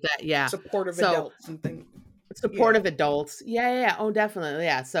stuff like that, yeah. supportive So, adults and things. Yeah. supportive adults. Yeah, yeah, yeah. Oh, definitely,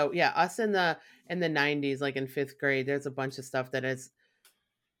 yeah. So, yeah, us in the 90s, like, in 5th grade, there's a bunch of stuff that is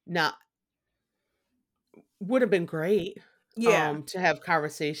not would have been great, Yeah. to have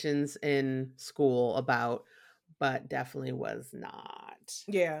conversations in school about, but definitely was not.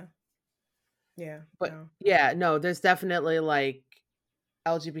 Yeah. Yeah. But, No. yeah, no, there's definitely, like,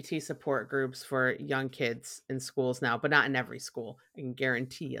 LGBT support groups for young kids in schools now, but not in every school. I can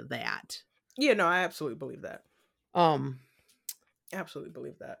guarantee you that. Yeah, no, I absolutely believe that. Um, Absolutely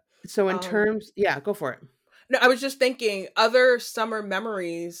believe that. so in Um terms yeah, go for it. no, I was just thinking other summer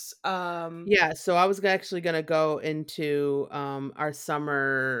memories. Yeah, so I was actually gonna go into, our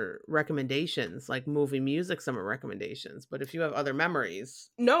summer recommendations, like movie music summer recommendations, but if you have other memories.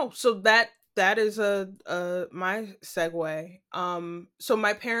 No, so that is a my segue. So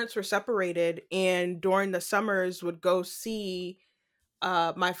my parents were separated and during the summers would go see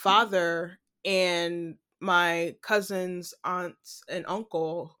my father and my cousins, aunts and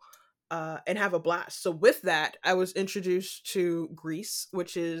uncle and have a blast. So with that, I was introduced to Grease,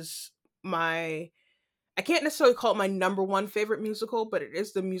 which is my I can't necessarily call it my number one favorite musical, but it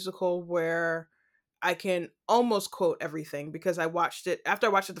is the musical where I can almost quote everything because I watched it after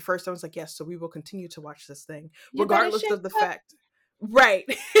I watched it the first time. I was like, yes, so we will continue to watch this thing, You better regardless shake of the up, fact. Right.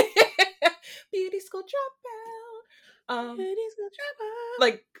 Beauty school dropout. ladies go drama.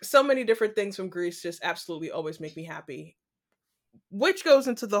 Like so many different things from Greece just absolutely always make me happy. Which goes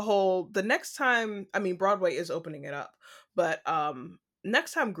into the whole the next time, I mean Broadway is opening it up, but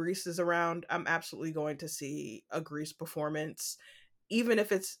next time Grease is around, I'm absolutely going to see a Grease performance, even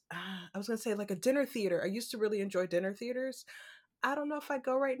if it's I was gonna say like a dinner theater. I used to really enjoy dinner theaters. I don't know if I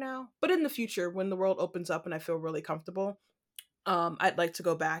go right now, but in the future, when the world opens up and I feel really comfortable, I'd like to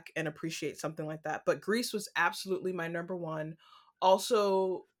go back and appreciate something like that. But Grease was absolutely my number one.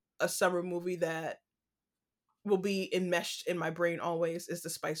 Also, a summer movie that will be enmeshed in my brain always is the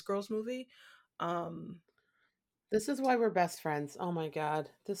Spice Girls movie. Um, This is why we're best friends. Oh my god.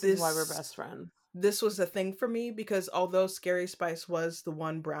 This is why we're this best friends. this was a thing for me because although Scary Spice was the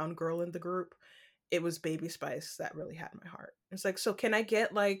one brown girl in the group, it was Baby Spice that really had my heart. It's like, so can I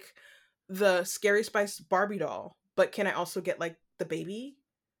get like the Scary Spice Barbie doll, but can I also get like the baby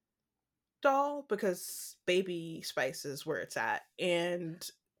doll, because Baby Spice is where it's at. And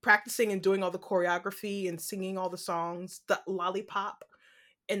practicing and doing all the choreography and singing all the songs, the lollipop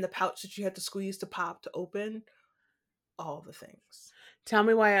in the pouch that you had to squeeze to pop to open, all the things. Tell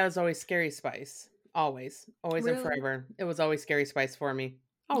me why I was always Scary Spice. Always. Always and Really? forever. It was always Scary Spice for me.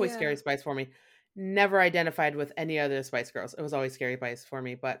 Always Yeah. Scary Spice for me. Never identified with any other Spice Girls. It was always Scary Spice for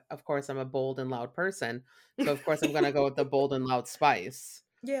me. But of course, I'm a bold and loud person. So of course, I'm going to go with the bold and loud Spice.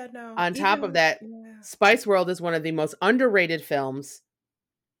 Yeah, no. On top of Even that, yeah. Spice World is one of the most underrated films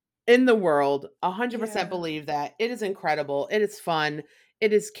in the world. 100% Yeah. believe that. It is incredible. It is fun.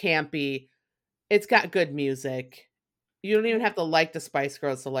 It is campy. It's got good music. You don't even Yeah. have to like the Spice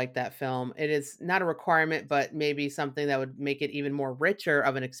Girls to like that film. It is not a requirement, but maybe something that would make it even more richer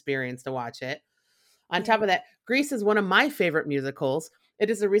of an experience to watch it. On top Yeah. of that, Grease is one of my favorite musicals. It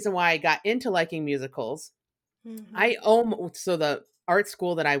is the reason why I got into liking musicals. Mhm. I so the art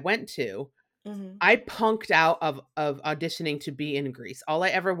school that I went to, Mhm. I punked out of auditioning to be in Greece. All I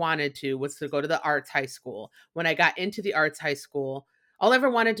ever wanted to was to go to the arts high school. When I got into the arts high school, all I ever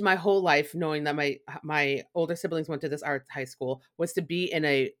wanted to my whole life, knowing that my older siblings went to this arts high school, was to be in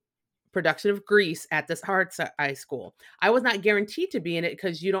a production of Grease at this arts high school. I was not guaranteed to be in it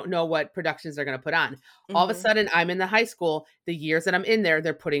because you don't know what productions they're going to put on. All of a Mhm. sudden, I'm in the high school. The years that I'm in there,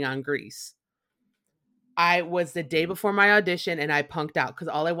 they're putting on Grease. I was the day before my audition and I punked out because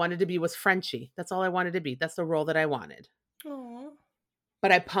all I wanted to be was Frenchie. That's all I wanted to be. That's the role that I wanted. Aw.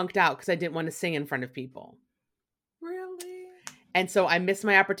 But I punked out because I didn't want to sing in front of people. Really? And so I missed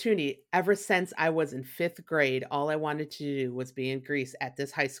my opportunity. Ever since I was in fifth grade, all I wanted to do was be in Greece at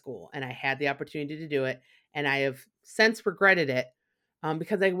this high school. And I had the opportunity to do it. And I have since regretted it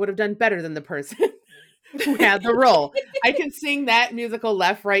because I would have done better than the person who had the role. I can sing that musical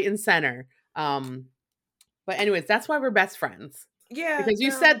left, right, and center. Um, but, anyways, that's why we're best friends. Yeah, Because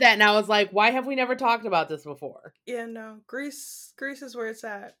you said no. that, and I was like, why have we never talked about this before? Yeah, no. Greece is where it's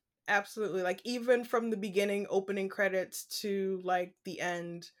at. Absolutely. Like even from the beginning opening credits to like the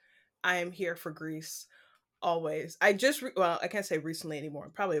end, I am here for Greece always. Well, I can't say recently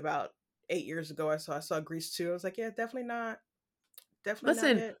anymore. Probably about 8 years ago I saw Grease 2. I was like, yeah, definitely not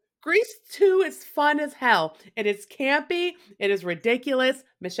Listen, it. Grease 2 is fun as hell. It is campy. It is ridiculous.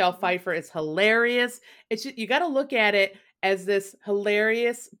 Michelle Mhm. Pfeiffer is hilarious. It's just, you got to look at it as this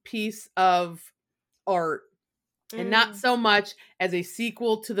hilarious piece of art and not Mm, so much as a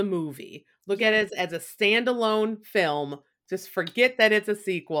sequel to the movie. Look at yeah. it as a standalone film. Just forget that it's a You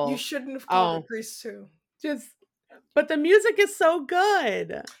sequel. shouldn't have called it Oh, Grease 2. just, but the music is so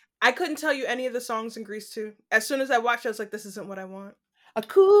good. I couldn't tell you any of the songs in Grease 2. As soon as I watched it, I was like, this isn't what I want. A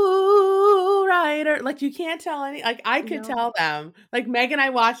cool rider. Like you can't tell any like I could No, tell them. Like Meg and I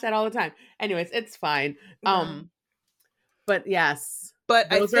watch that all the time. Anyways, it's fine. no. But yes, But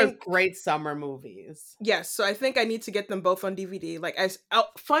I those are think great summer movies. yes, so I think I need to get them both on DVD. Like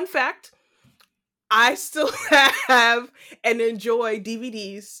fun fact, I still have and enjoy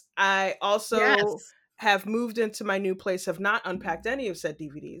DVDs. I also Yes. have moved into my new place, have not unpacked any of said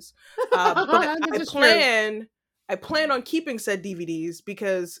DVDs. But This is true. I plan on keeping said DVDs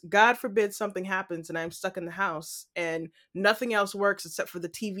because God forbid something happens and I'm stuck in the house and nothing else works except for the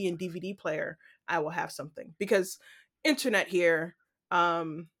TV and DVD player. I will have something because internet here,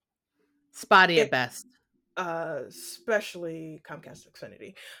 um, Spotty at it best. especially Comcast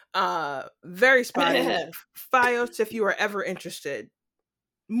Xfinity, very spotty. Fios, if you are ever interested,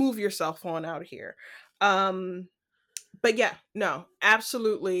 move yourself on out of here. Um, but yeah, no,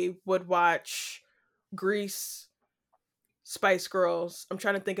 absolutely would watch Grease, Spice Girls. I'm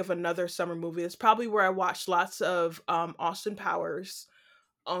trying to think of another summer movie. It's probably where I watched lots of Austin Powers.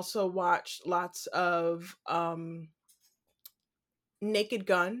 Also watched lots of Naked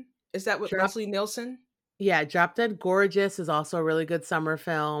Gun. Is that with Drop Leslie Nielsen? Yeah, Drop Dead Gorgeous is also a really good summer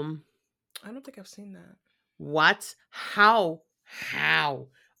film. I don't think I've seen that. What? How? How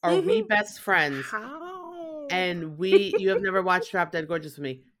are we best friends? How? and you have never watched Drop Dead Gorgeous with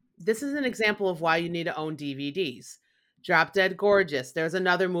me. This is an example of why you need to own DVDs. Drop Dead Gorgeous. There's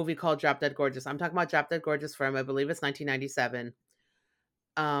another movie called Drop Dead Gorgeous. I'm talking about Drop Dead Gorgeous from, I believe it's 1997.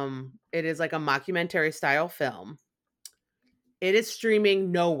 It is like a mockumentary style film. It is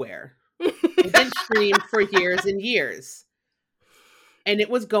streaming nowhere. It didn't stream for years and years. And it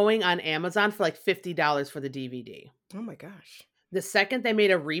was going on Amazon for like $50 for the DVD. Oh my gosh. The second they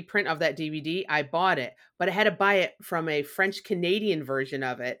made a reprint of that DVD, I bought it, but I had to buy it from a French Canadian version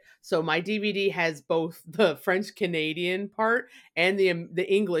of it. So my DVD has both the French Canadian part and the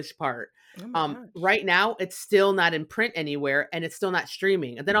English part. Right now, it's still not in print anywhere, and it's still not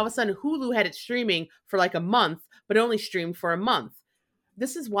streaming. And then all of a sudden, Hulu had it streaming for like a month, but it only streamed for a month.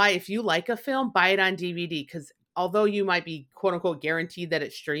 This is why if you like a film, buy it on DVD, because although you might be quote unquote guaranteed that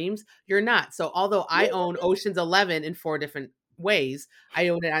it streams, you're not. So although I own Ocean's 11 in 4 different ways, I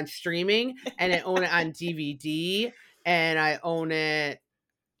own it on streaming, and I own it on DVD, and I own it.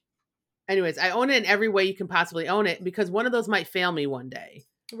 Anyways, I own it in every way you can possibly own it, because one of those might fail me one day.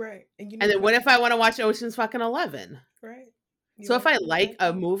 Right. And then what if I want to watch Ocean's fucking 11? Right. So if I like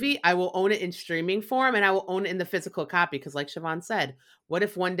a movie, I will own it in streaming form, and I will own it in the physical copy. Because like Siobhan said, what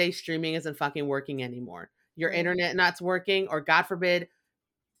if one day streaming isn't fucking working anymore? Your internet not's working, or God forbid,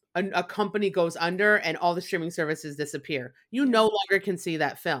 a company goes under and all the streaming services disappear. You no longer can see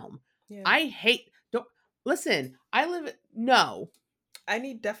that film. Yeah. I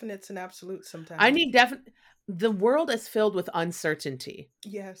need definites and absolutes sometimes. I need the world is filled with uncertainty.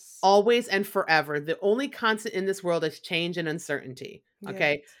 Yes. Always and forever. The only constant in this world is change and uncertainty.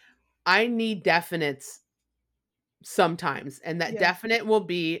 Okay. Yes. I need definites sometimes. And that definite will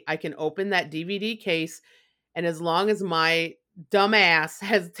be, I can open that DVD case, and as long as my dumbass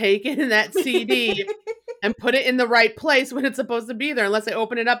has taken that CD and put it in the right place when it's supposed to be there, unless I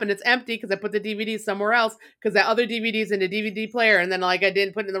open it up and it's empty because I put the DVD somewhere else because that other DVD is in a DVD player, and then like I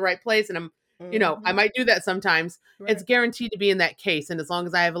didn't put it in the right place, and I'm I might do that sometimes. Right. It's guaranteed to be in that case, and as long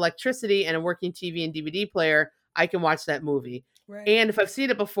as I have electricity and a working TV and DVD player, I can watch that movie. Right. And if I've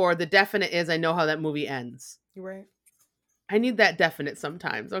seen it before, the definite is I know how that movie ends. Right. I need that definite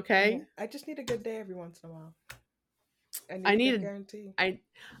sometimes, okay? I just need a good day every once in a while. I need a guarantee.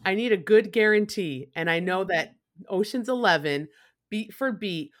 I need a good guarantee, and I know that Ocean's 11, beat for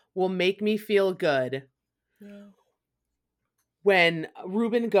beat, will make me feel good. Yeah. When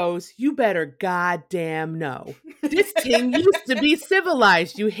Ruben goes, you better goddamn know. This thing used to be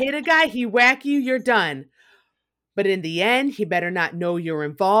civilized. You hit a guy, he whack you, you're done. But in the end, he better not know you're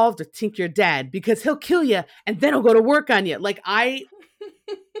involved or think you're dead, because he'll kill you and then he'll go to work on you. Like I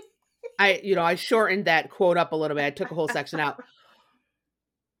shortened that quote up a little bit. I took a whole section out.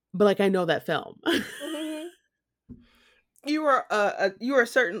 But like I know that film. Mm-hmm. You are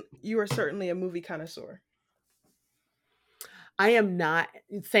certainly a movie connoisseur. I am not.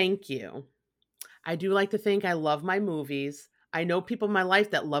 Thank you. I do like to think I love my movies. I know people in my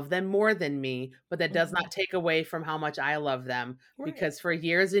life that love them more than me, but that does not take away from how much I love them. Right. Because for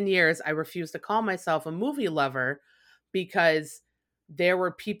years and years, I refused to call myself a movie lover, because there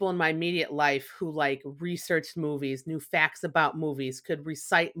were people in my immediate life who like researched movies, knew facts about movies, could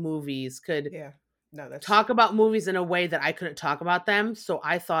recite movies, could talk about movies in a way that I couldn't talk about them. So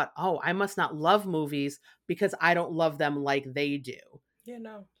I thought, oh, I must not love movies because I don't love them like they do. Yeah,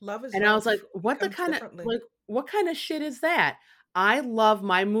 no, love is. And I was like, what kind of shit is that? I love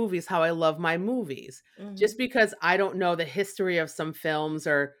my movies how I love my movies. Mm-hmm. Just because I don't know the history of some films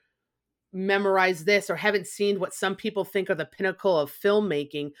or memorize this or haven't seen what some people think are the pinnacle of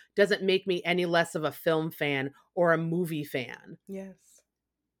filmmaking doesn't make me any less of a film fan or a movie fan. Yes.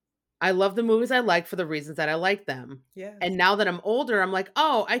 I love the movies I like for the reasons that I like them. Yes. And now that I'm older, I'm like,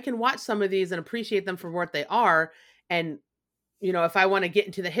 oh, I can watch some of these and appreciate them for what they are. And, if I want to get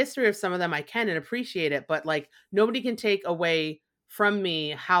into the history of some of them, I can and appreciate it. But like, nobody can take away from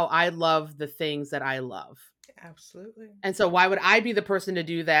me how I love the things that I love. Absolutely. And so why would I be the person to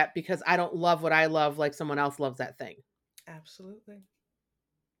do that because I don't love what I love like someone else loves that thing? Absolutely.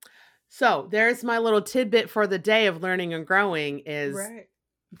 So there's my little tidbit for the day of learning and growing is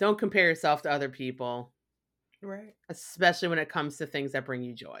don't compare yourself to other people. Right. Especially when it comes to things that bring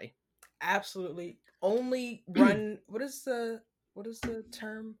you joy. Absolutely. Only run. What is the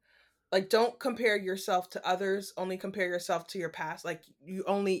term? Like, don't compare yourself to others. Only compare yourself to your past. Like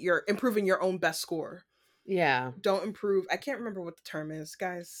you're improving your own best score. Yeah. Don't improve. I can't remember what the term is,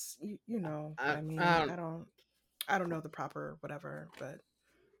 guys. You know, I don't know the proper whatever, but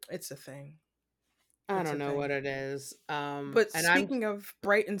it's a thing. I don't know what it is. But speaking of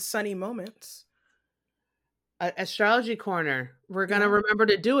bright and sunny moments, Astrology Corner. We're gonna Yeah. remember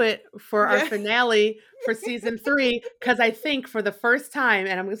to do it for our Yeah. finale for season 3, because I think for the first time,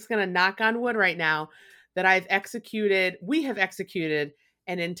 and I'm just gonna knock on wood right now, that we have executed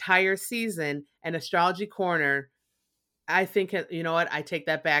an entire season, an Astrology Corner. I think you know what? I take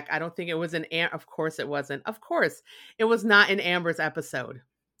that back. I don't think it was of course it wasn't. Of course, it was not in Amber's episode.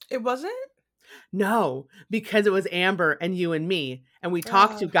 It wasn't? No, because it was Amber and you and me, and we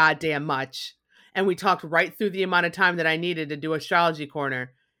talked too Uh, goddamn much. And we talked right through the amount of time that I needed to do Astrology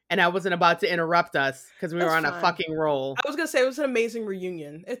Corner. And I wasn't about to interrupt us because we were that's on a fine. fucking roll. I was gonna say it was an amazing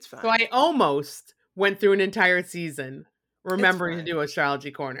reunion. It's fine. So I almost went through an entire season remembering to fine. do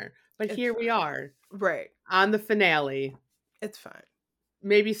Astrology Corner. But It's here we fine. are Right. on the finale. It's fine.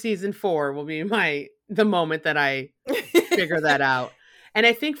 Maybe season 4 will be the moment that I figure that out. And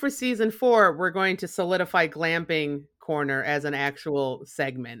I think for season 4, we're going to solidify Glamping Corner as an actual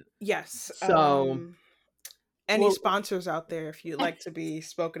segment. Yes. So any well, sponsors out there, if you'd like to be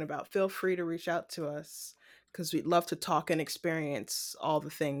spoken about, feel free to reach out to us because we'd love to talk and experience all the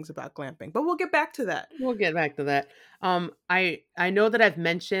things about glamping. But we'll get back to that. we'll get back to that. I know that I've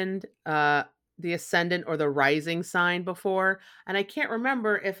mentioned the ascendant or the rising sign before, and I can't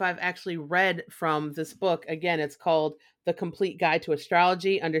remember if I've actually read from this book. Again, it's called The Complete Guide to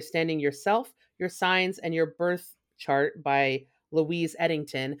Astrology: Understanding Yourself, Your Signs, and Your Birth Chart by Louise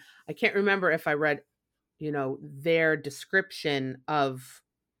Eddington. I can't remember if I read, their description of,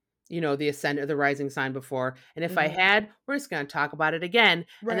 the ascendant or the rising sign before. And if I had, we're just going to talk about it again.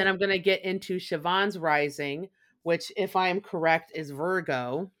 Right. And then I'm going to get into Siobhan's rising, which, if I am correct, is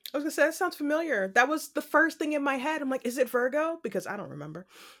Virgo. I was going to say, that sounds familiar. That was the first thing in my head. I'm like, is it Virgo? Because I don't remember.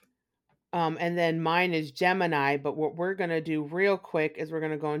 And then mine is Gemini. But what we're going to do real quick is we're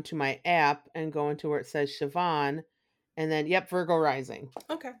going to go into my app and go into where it says Siobhan. And then, Virgo rising.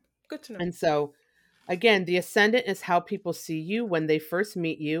 Okay. Good to know. And so, again, the ascendant is how people see you when they first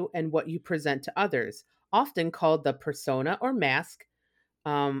meet you and what you present to others, often called the persona or mask.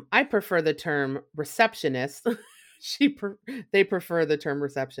 I prefer the term receptionist. They prefer the term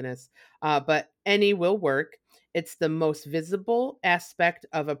receptionist, but any will work. It's the most visible aspect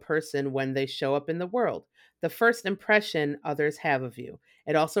of a person when they show up in the world, the first impression others have of you.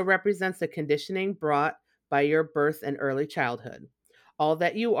 It also represents the conditioning brought by your birth and early childhood. All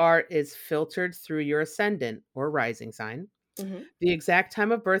that you are is filtered through your ascendant or rising sign. Mm-hmm. The exact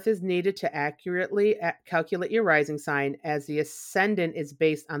time of birth is needed to accurately calculate your rising sign, as the ascendant is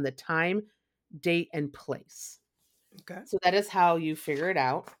based on the time, date, and place. Okay. So that is how you figure it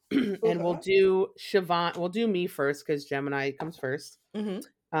out. And we'll do Siobhan. We'll do me first because Gemini comes first.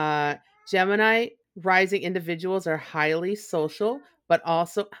 Mm-hmm. Gemini rising individuals are highly social, but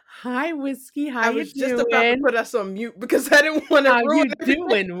also hi Whiskey. How I you was doing? just about to put us on mute because I didn't want to ruin How you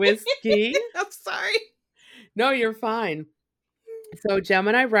doing, Whiskey? I'm sorry. No, you're fine. So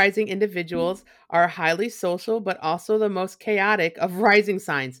Gemini rising individuals are highly social, but also the most chaotic of rising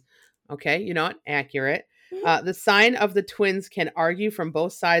signs. Okay, accurate. The sign of the twins can argue from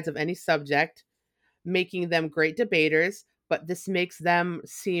both sides of any subject, making them great debaters, but this makes them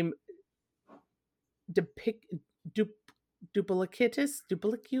seem duplicitous,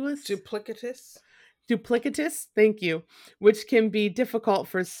 thank you, which can be difficult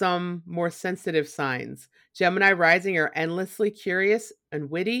for some more sensitive signs. Gemini rising are endlessly curious and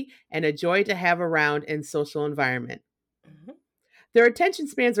witty and a joy to have around in social environment. Mm-hmm. Their attention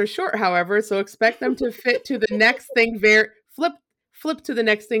spans are short, however, so expect them to fit to the next thing flip to the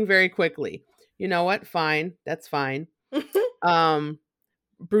next thing very quickly. You know what? Fine. That's fine.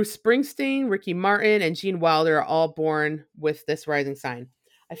 Bruce Springsteen, Ricky Martin, and Gene Wilder are all born with this rising sign.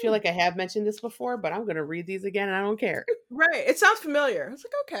 I feel like I have mentioned this before, but I'm going to read these again and I don't care. Right. It sounds familiar. It's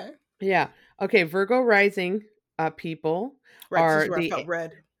like, okay. Yeah. Okay. Virgo rising people are I felt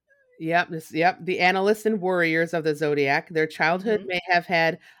red. The analysts and warriors of the zodiac. Their childhood may have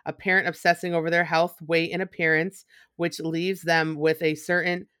had a parent obsessing over their health, weight, and appearance, which leaves them with a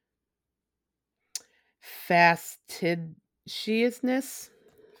certain fastidiousness.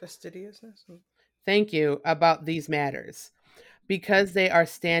 Thank you, about these matters. Because they are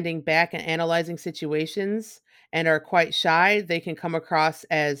standing back and analyzing situations and are quite shy, they can come across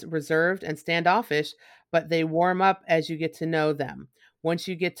as reserved and standoffish, but they warm up as you get to know them. Once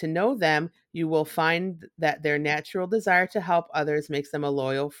you get to know them, you will find that their natural desire to help others makes them a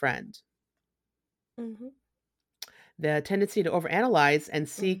loyal friend. Mm-hmm. The tendency to overanalyze and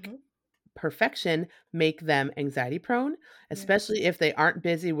seek perfection make them anxiety prone, especially if they aren't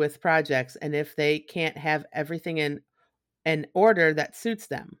busy with projects and if they can't have everything in an order that suits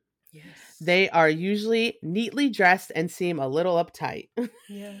them. Yes. They are usually neatly dressed and seem a little uptight.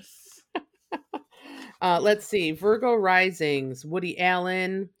 Yes. Let's see. Virgo risings: Woody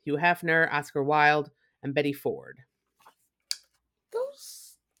Allen, Hugh Hefner, Oscar Wilde, and Betty Ford.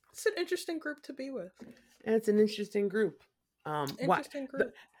 Those, it's an interesting group to be with. And it's an interesting group. Interesting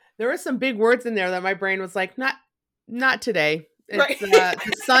group. There were some big words in there that my brain was like, not today. It's, Right.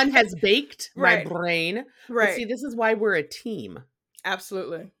 The sun has baked my Right. brain. Right. But see, this is why we're a team.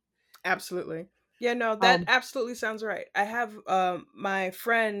 Absolutely. Absolutely. Yeah, no, that absolutely sounds right. I have my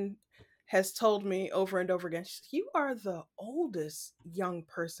friend has told me over and over again, you are the oldest young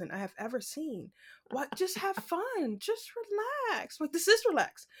person I have ever seen. What? Just have fun. Just relax. Like, this is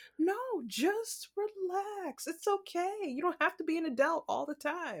relax. No, just relax. It's okay. You don't have to be an adult all the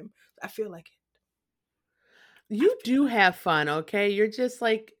time. I feel like it. You do have fun, okay? You're just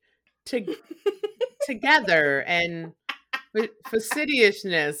like together and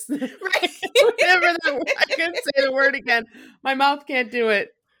fastidiousness. Right. Whatever I can say the word again. My mouth can't do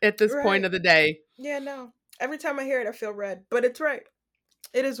it at this point of the day. Yeah, no. Every time I hear it, I feel red. But it's right.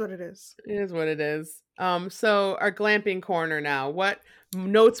 It is what it is. It is what it is. So our glamping corner now. What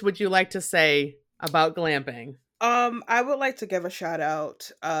notes would you like to say about glamping? I would like to give a shout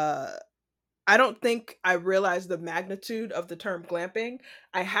out. I don't think I realized the magnitude of the term glamping.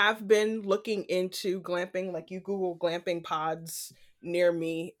 I have been looking into glamping, like you Google glamping pods near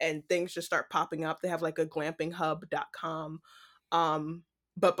me and things just start popping up. They have like a glampinghub.com.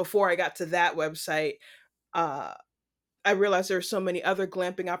 But before I got to that website, I realized there are so many other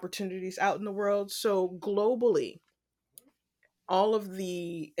glamping opportunities out in the world. So globally, all of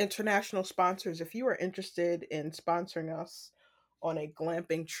the international sponsors, if you are interested in sponsoring us on a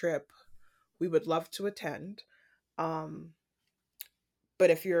glamping trip, we would love to attend. But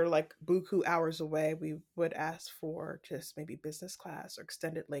if you're like buku hours away, we would ask for just maybe business class or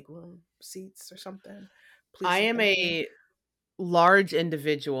extended legroom seats or something. Please. I am a large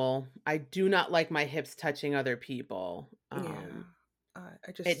individual. I do not like my hips touching other people.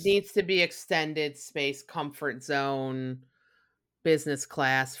 It needs to be extended space, comfort zone, business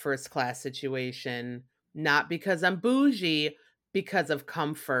class, first class situation. Not because I'm bougie, because of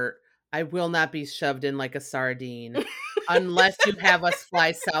comfort. I will not be shoved in like a sardine unless you have us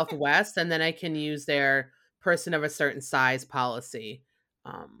fly Southwest, and then I can use their person of a certain size policy.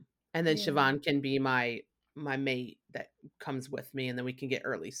 And then Siobhan can be my mate that comes with me, and then we can get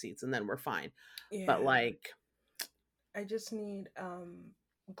early seats, and then we're fine. Yeah. But like, I just need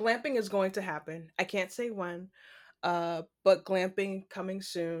glamping is going to happen. I can't say when. But glamping coming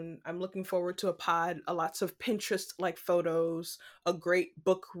soon. I'm looking forward to a pod, lots of Pinterest like photos, a great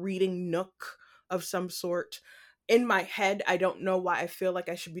book reading nook of some sort. In my head, I don't know why I feel like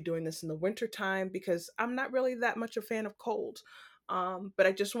I should be doing this in the wintertime because I'm not really that much a fan of cold. But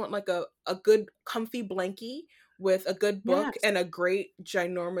I just want like a good comfy blankie with a good book and a great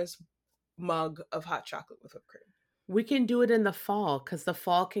ginormous mug of hot chocolate with whipped cream. We can do it in the fall because the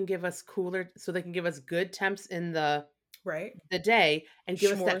fall can give us cooler, so they can give us good temps in the day and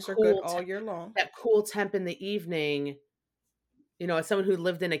give us that cool all year long. That cool temp in the evening. You know, as someone who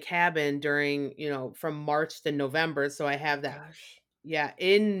lived in a cabin during, from March to November, so I have that. Yeah,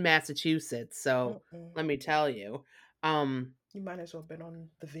 in Massachusetts. So let me tell you, you might as well have been on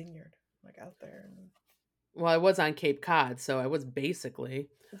the vineyard, like out there. Well, I was on Cape Cod, so I was basically.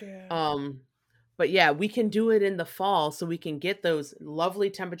 Yeah. But yeah, we can do it in the fall so we can get those lovely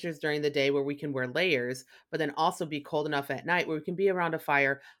temperatures during the day where we can wear layers, but then also be cold enough at night where we can be around a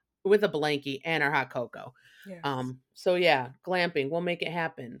fire with a blankie and our hot cocoa. Yes. So yeah, glamping, we'll make it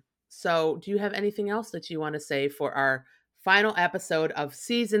happen. So do you have anything else that you want to say for our final episode of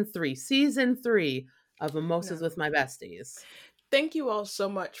season 3 of Mimosas with My Besties? Thank you all so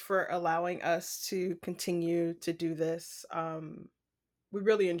much for allowing us to continue to do this. We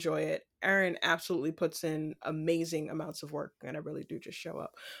really enjoy it. Erin absolutely puts in amazing amounts of work, and I really do just show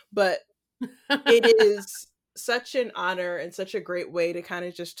up. But it is such an honor and such a great way to kind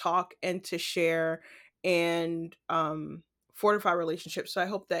of just talk and to share and fortify relationships. So I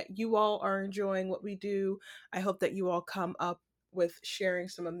hope that you all are enjoying what we do. I hope that you all come up with sharing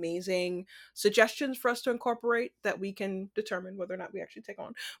some amazing suggestions for us to incorporate that we can determine whether or not we actually take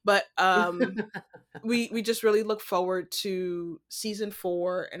on. But we just really look forward to season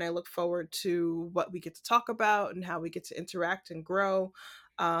 4, and I look forward to what we get to talk about and how we get to interact and grow.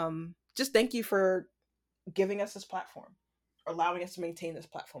 Just thank you for giving us this platform, or allowing us to maintain this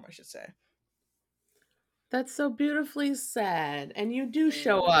platform, I should say. That's so beautifully said. And you do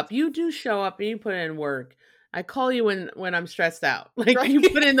show up. You do show up and you put in work. I call you when I'm stressed out. Like, right? You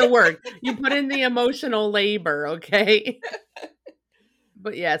put in the work. You put in the emotional labor, okay?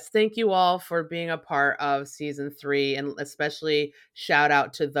 But yes, thank you all for being a part of season 3, and especially shout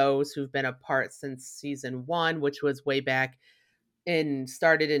out to those who've been a part since season 1, which was way back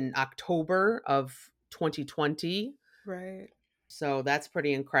started in October of 2020. Right. So that's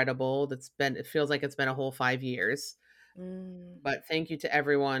pretty incredible. It feels like it's been a whole 5 years. Mm, But thank you to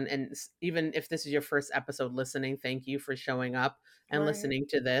everyone, and even if this is your first episode listening, thank you for showing up and right. listening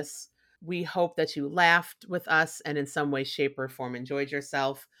to this. We hope that you laughed with us and in some way, shape, or form enjoyed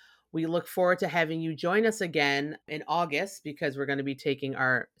yourself. We look forward to having you join us again in August because we're going to be taking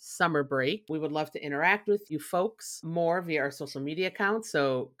our summer break. We would love to interact with you folks more via our social media accounts.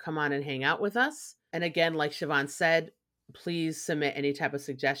 So come on and hang out with us. And again, like Siobhan said, please submit any type of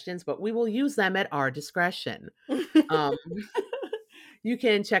suggestions, but we will use them at our discretion. Um, you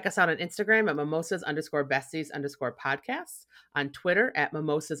can check us out on Instagram at mimosas_besties_podcasts, on Twitter at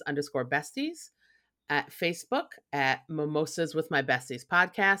mimosas_besties, at Facebook at Mimosas with My Besties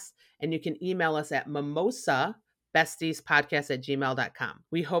podcast, and you can email us at mimosabestiespodcast@gmail.com.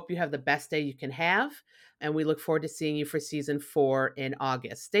 We hope you have the best day you can have, and we look forward to seeing you for season 4 in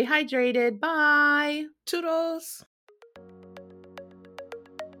August. Stay hydrated. Bye. Toodles.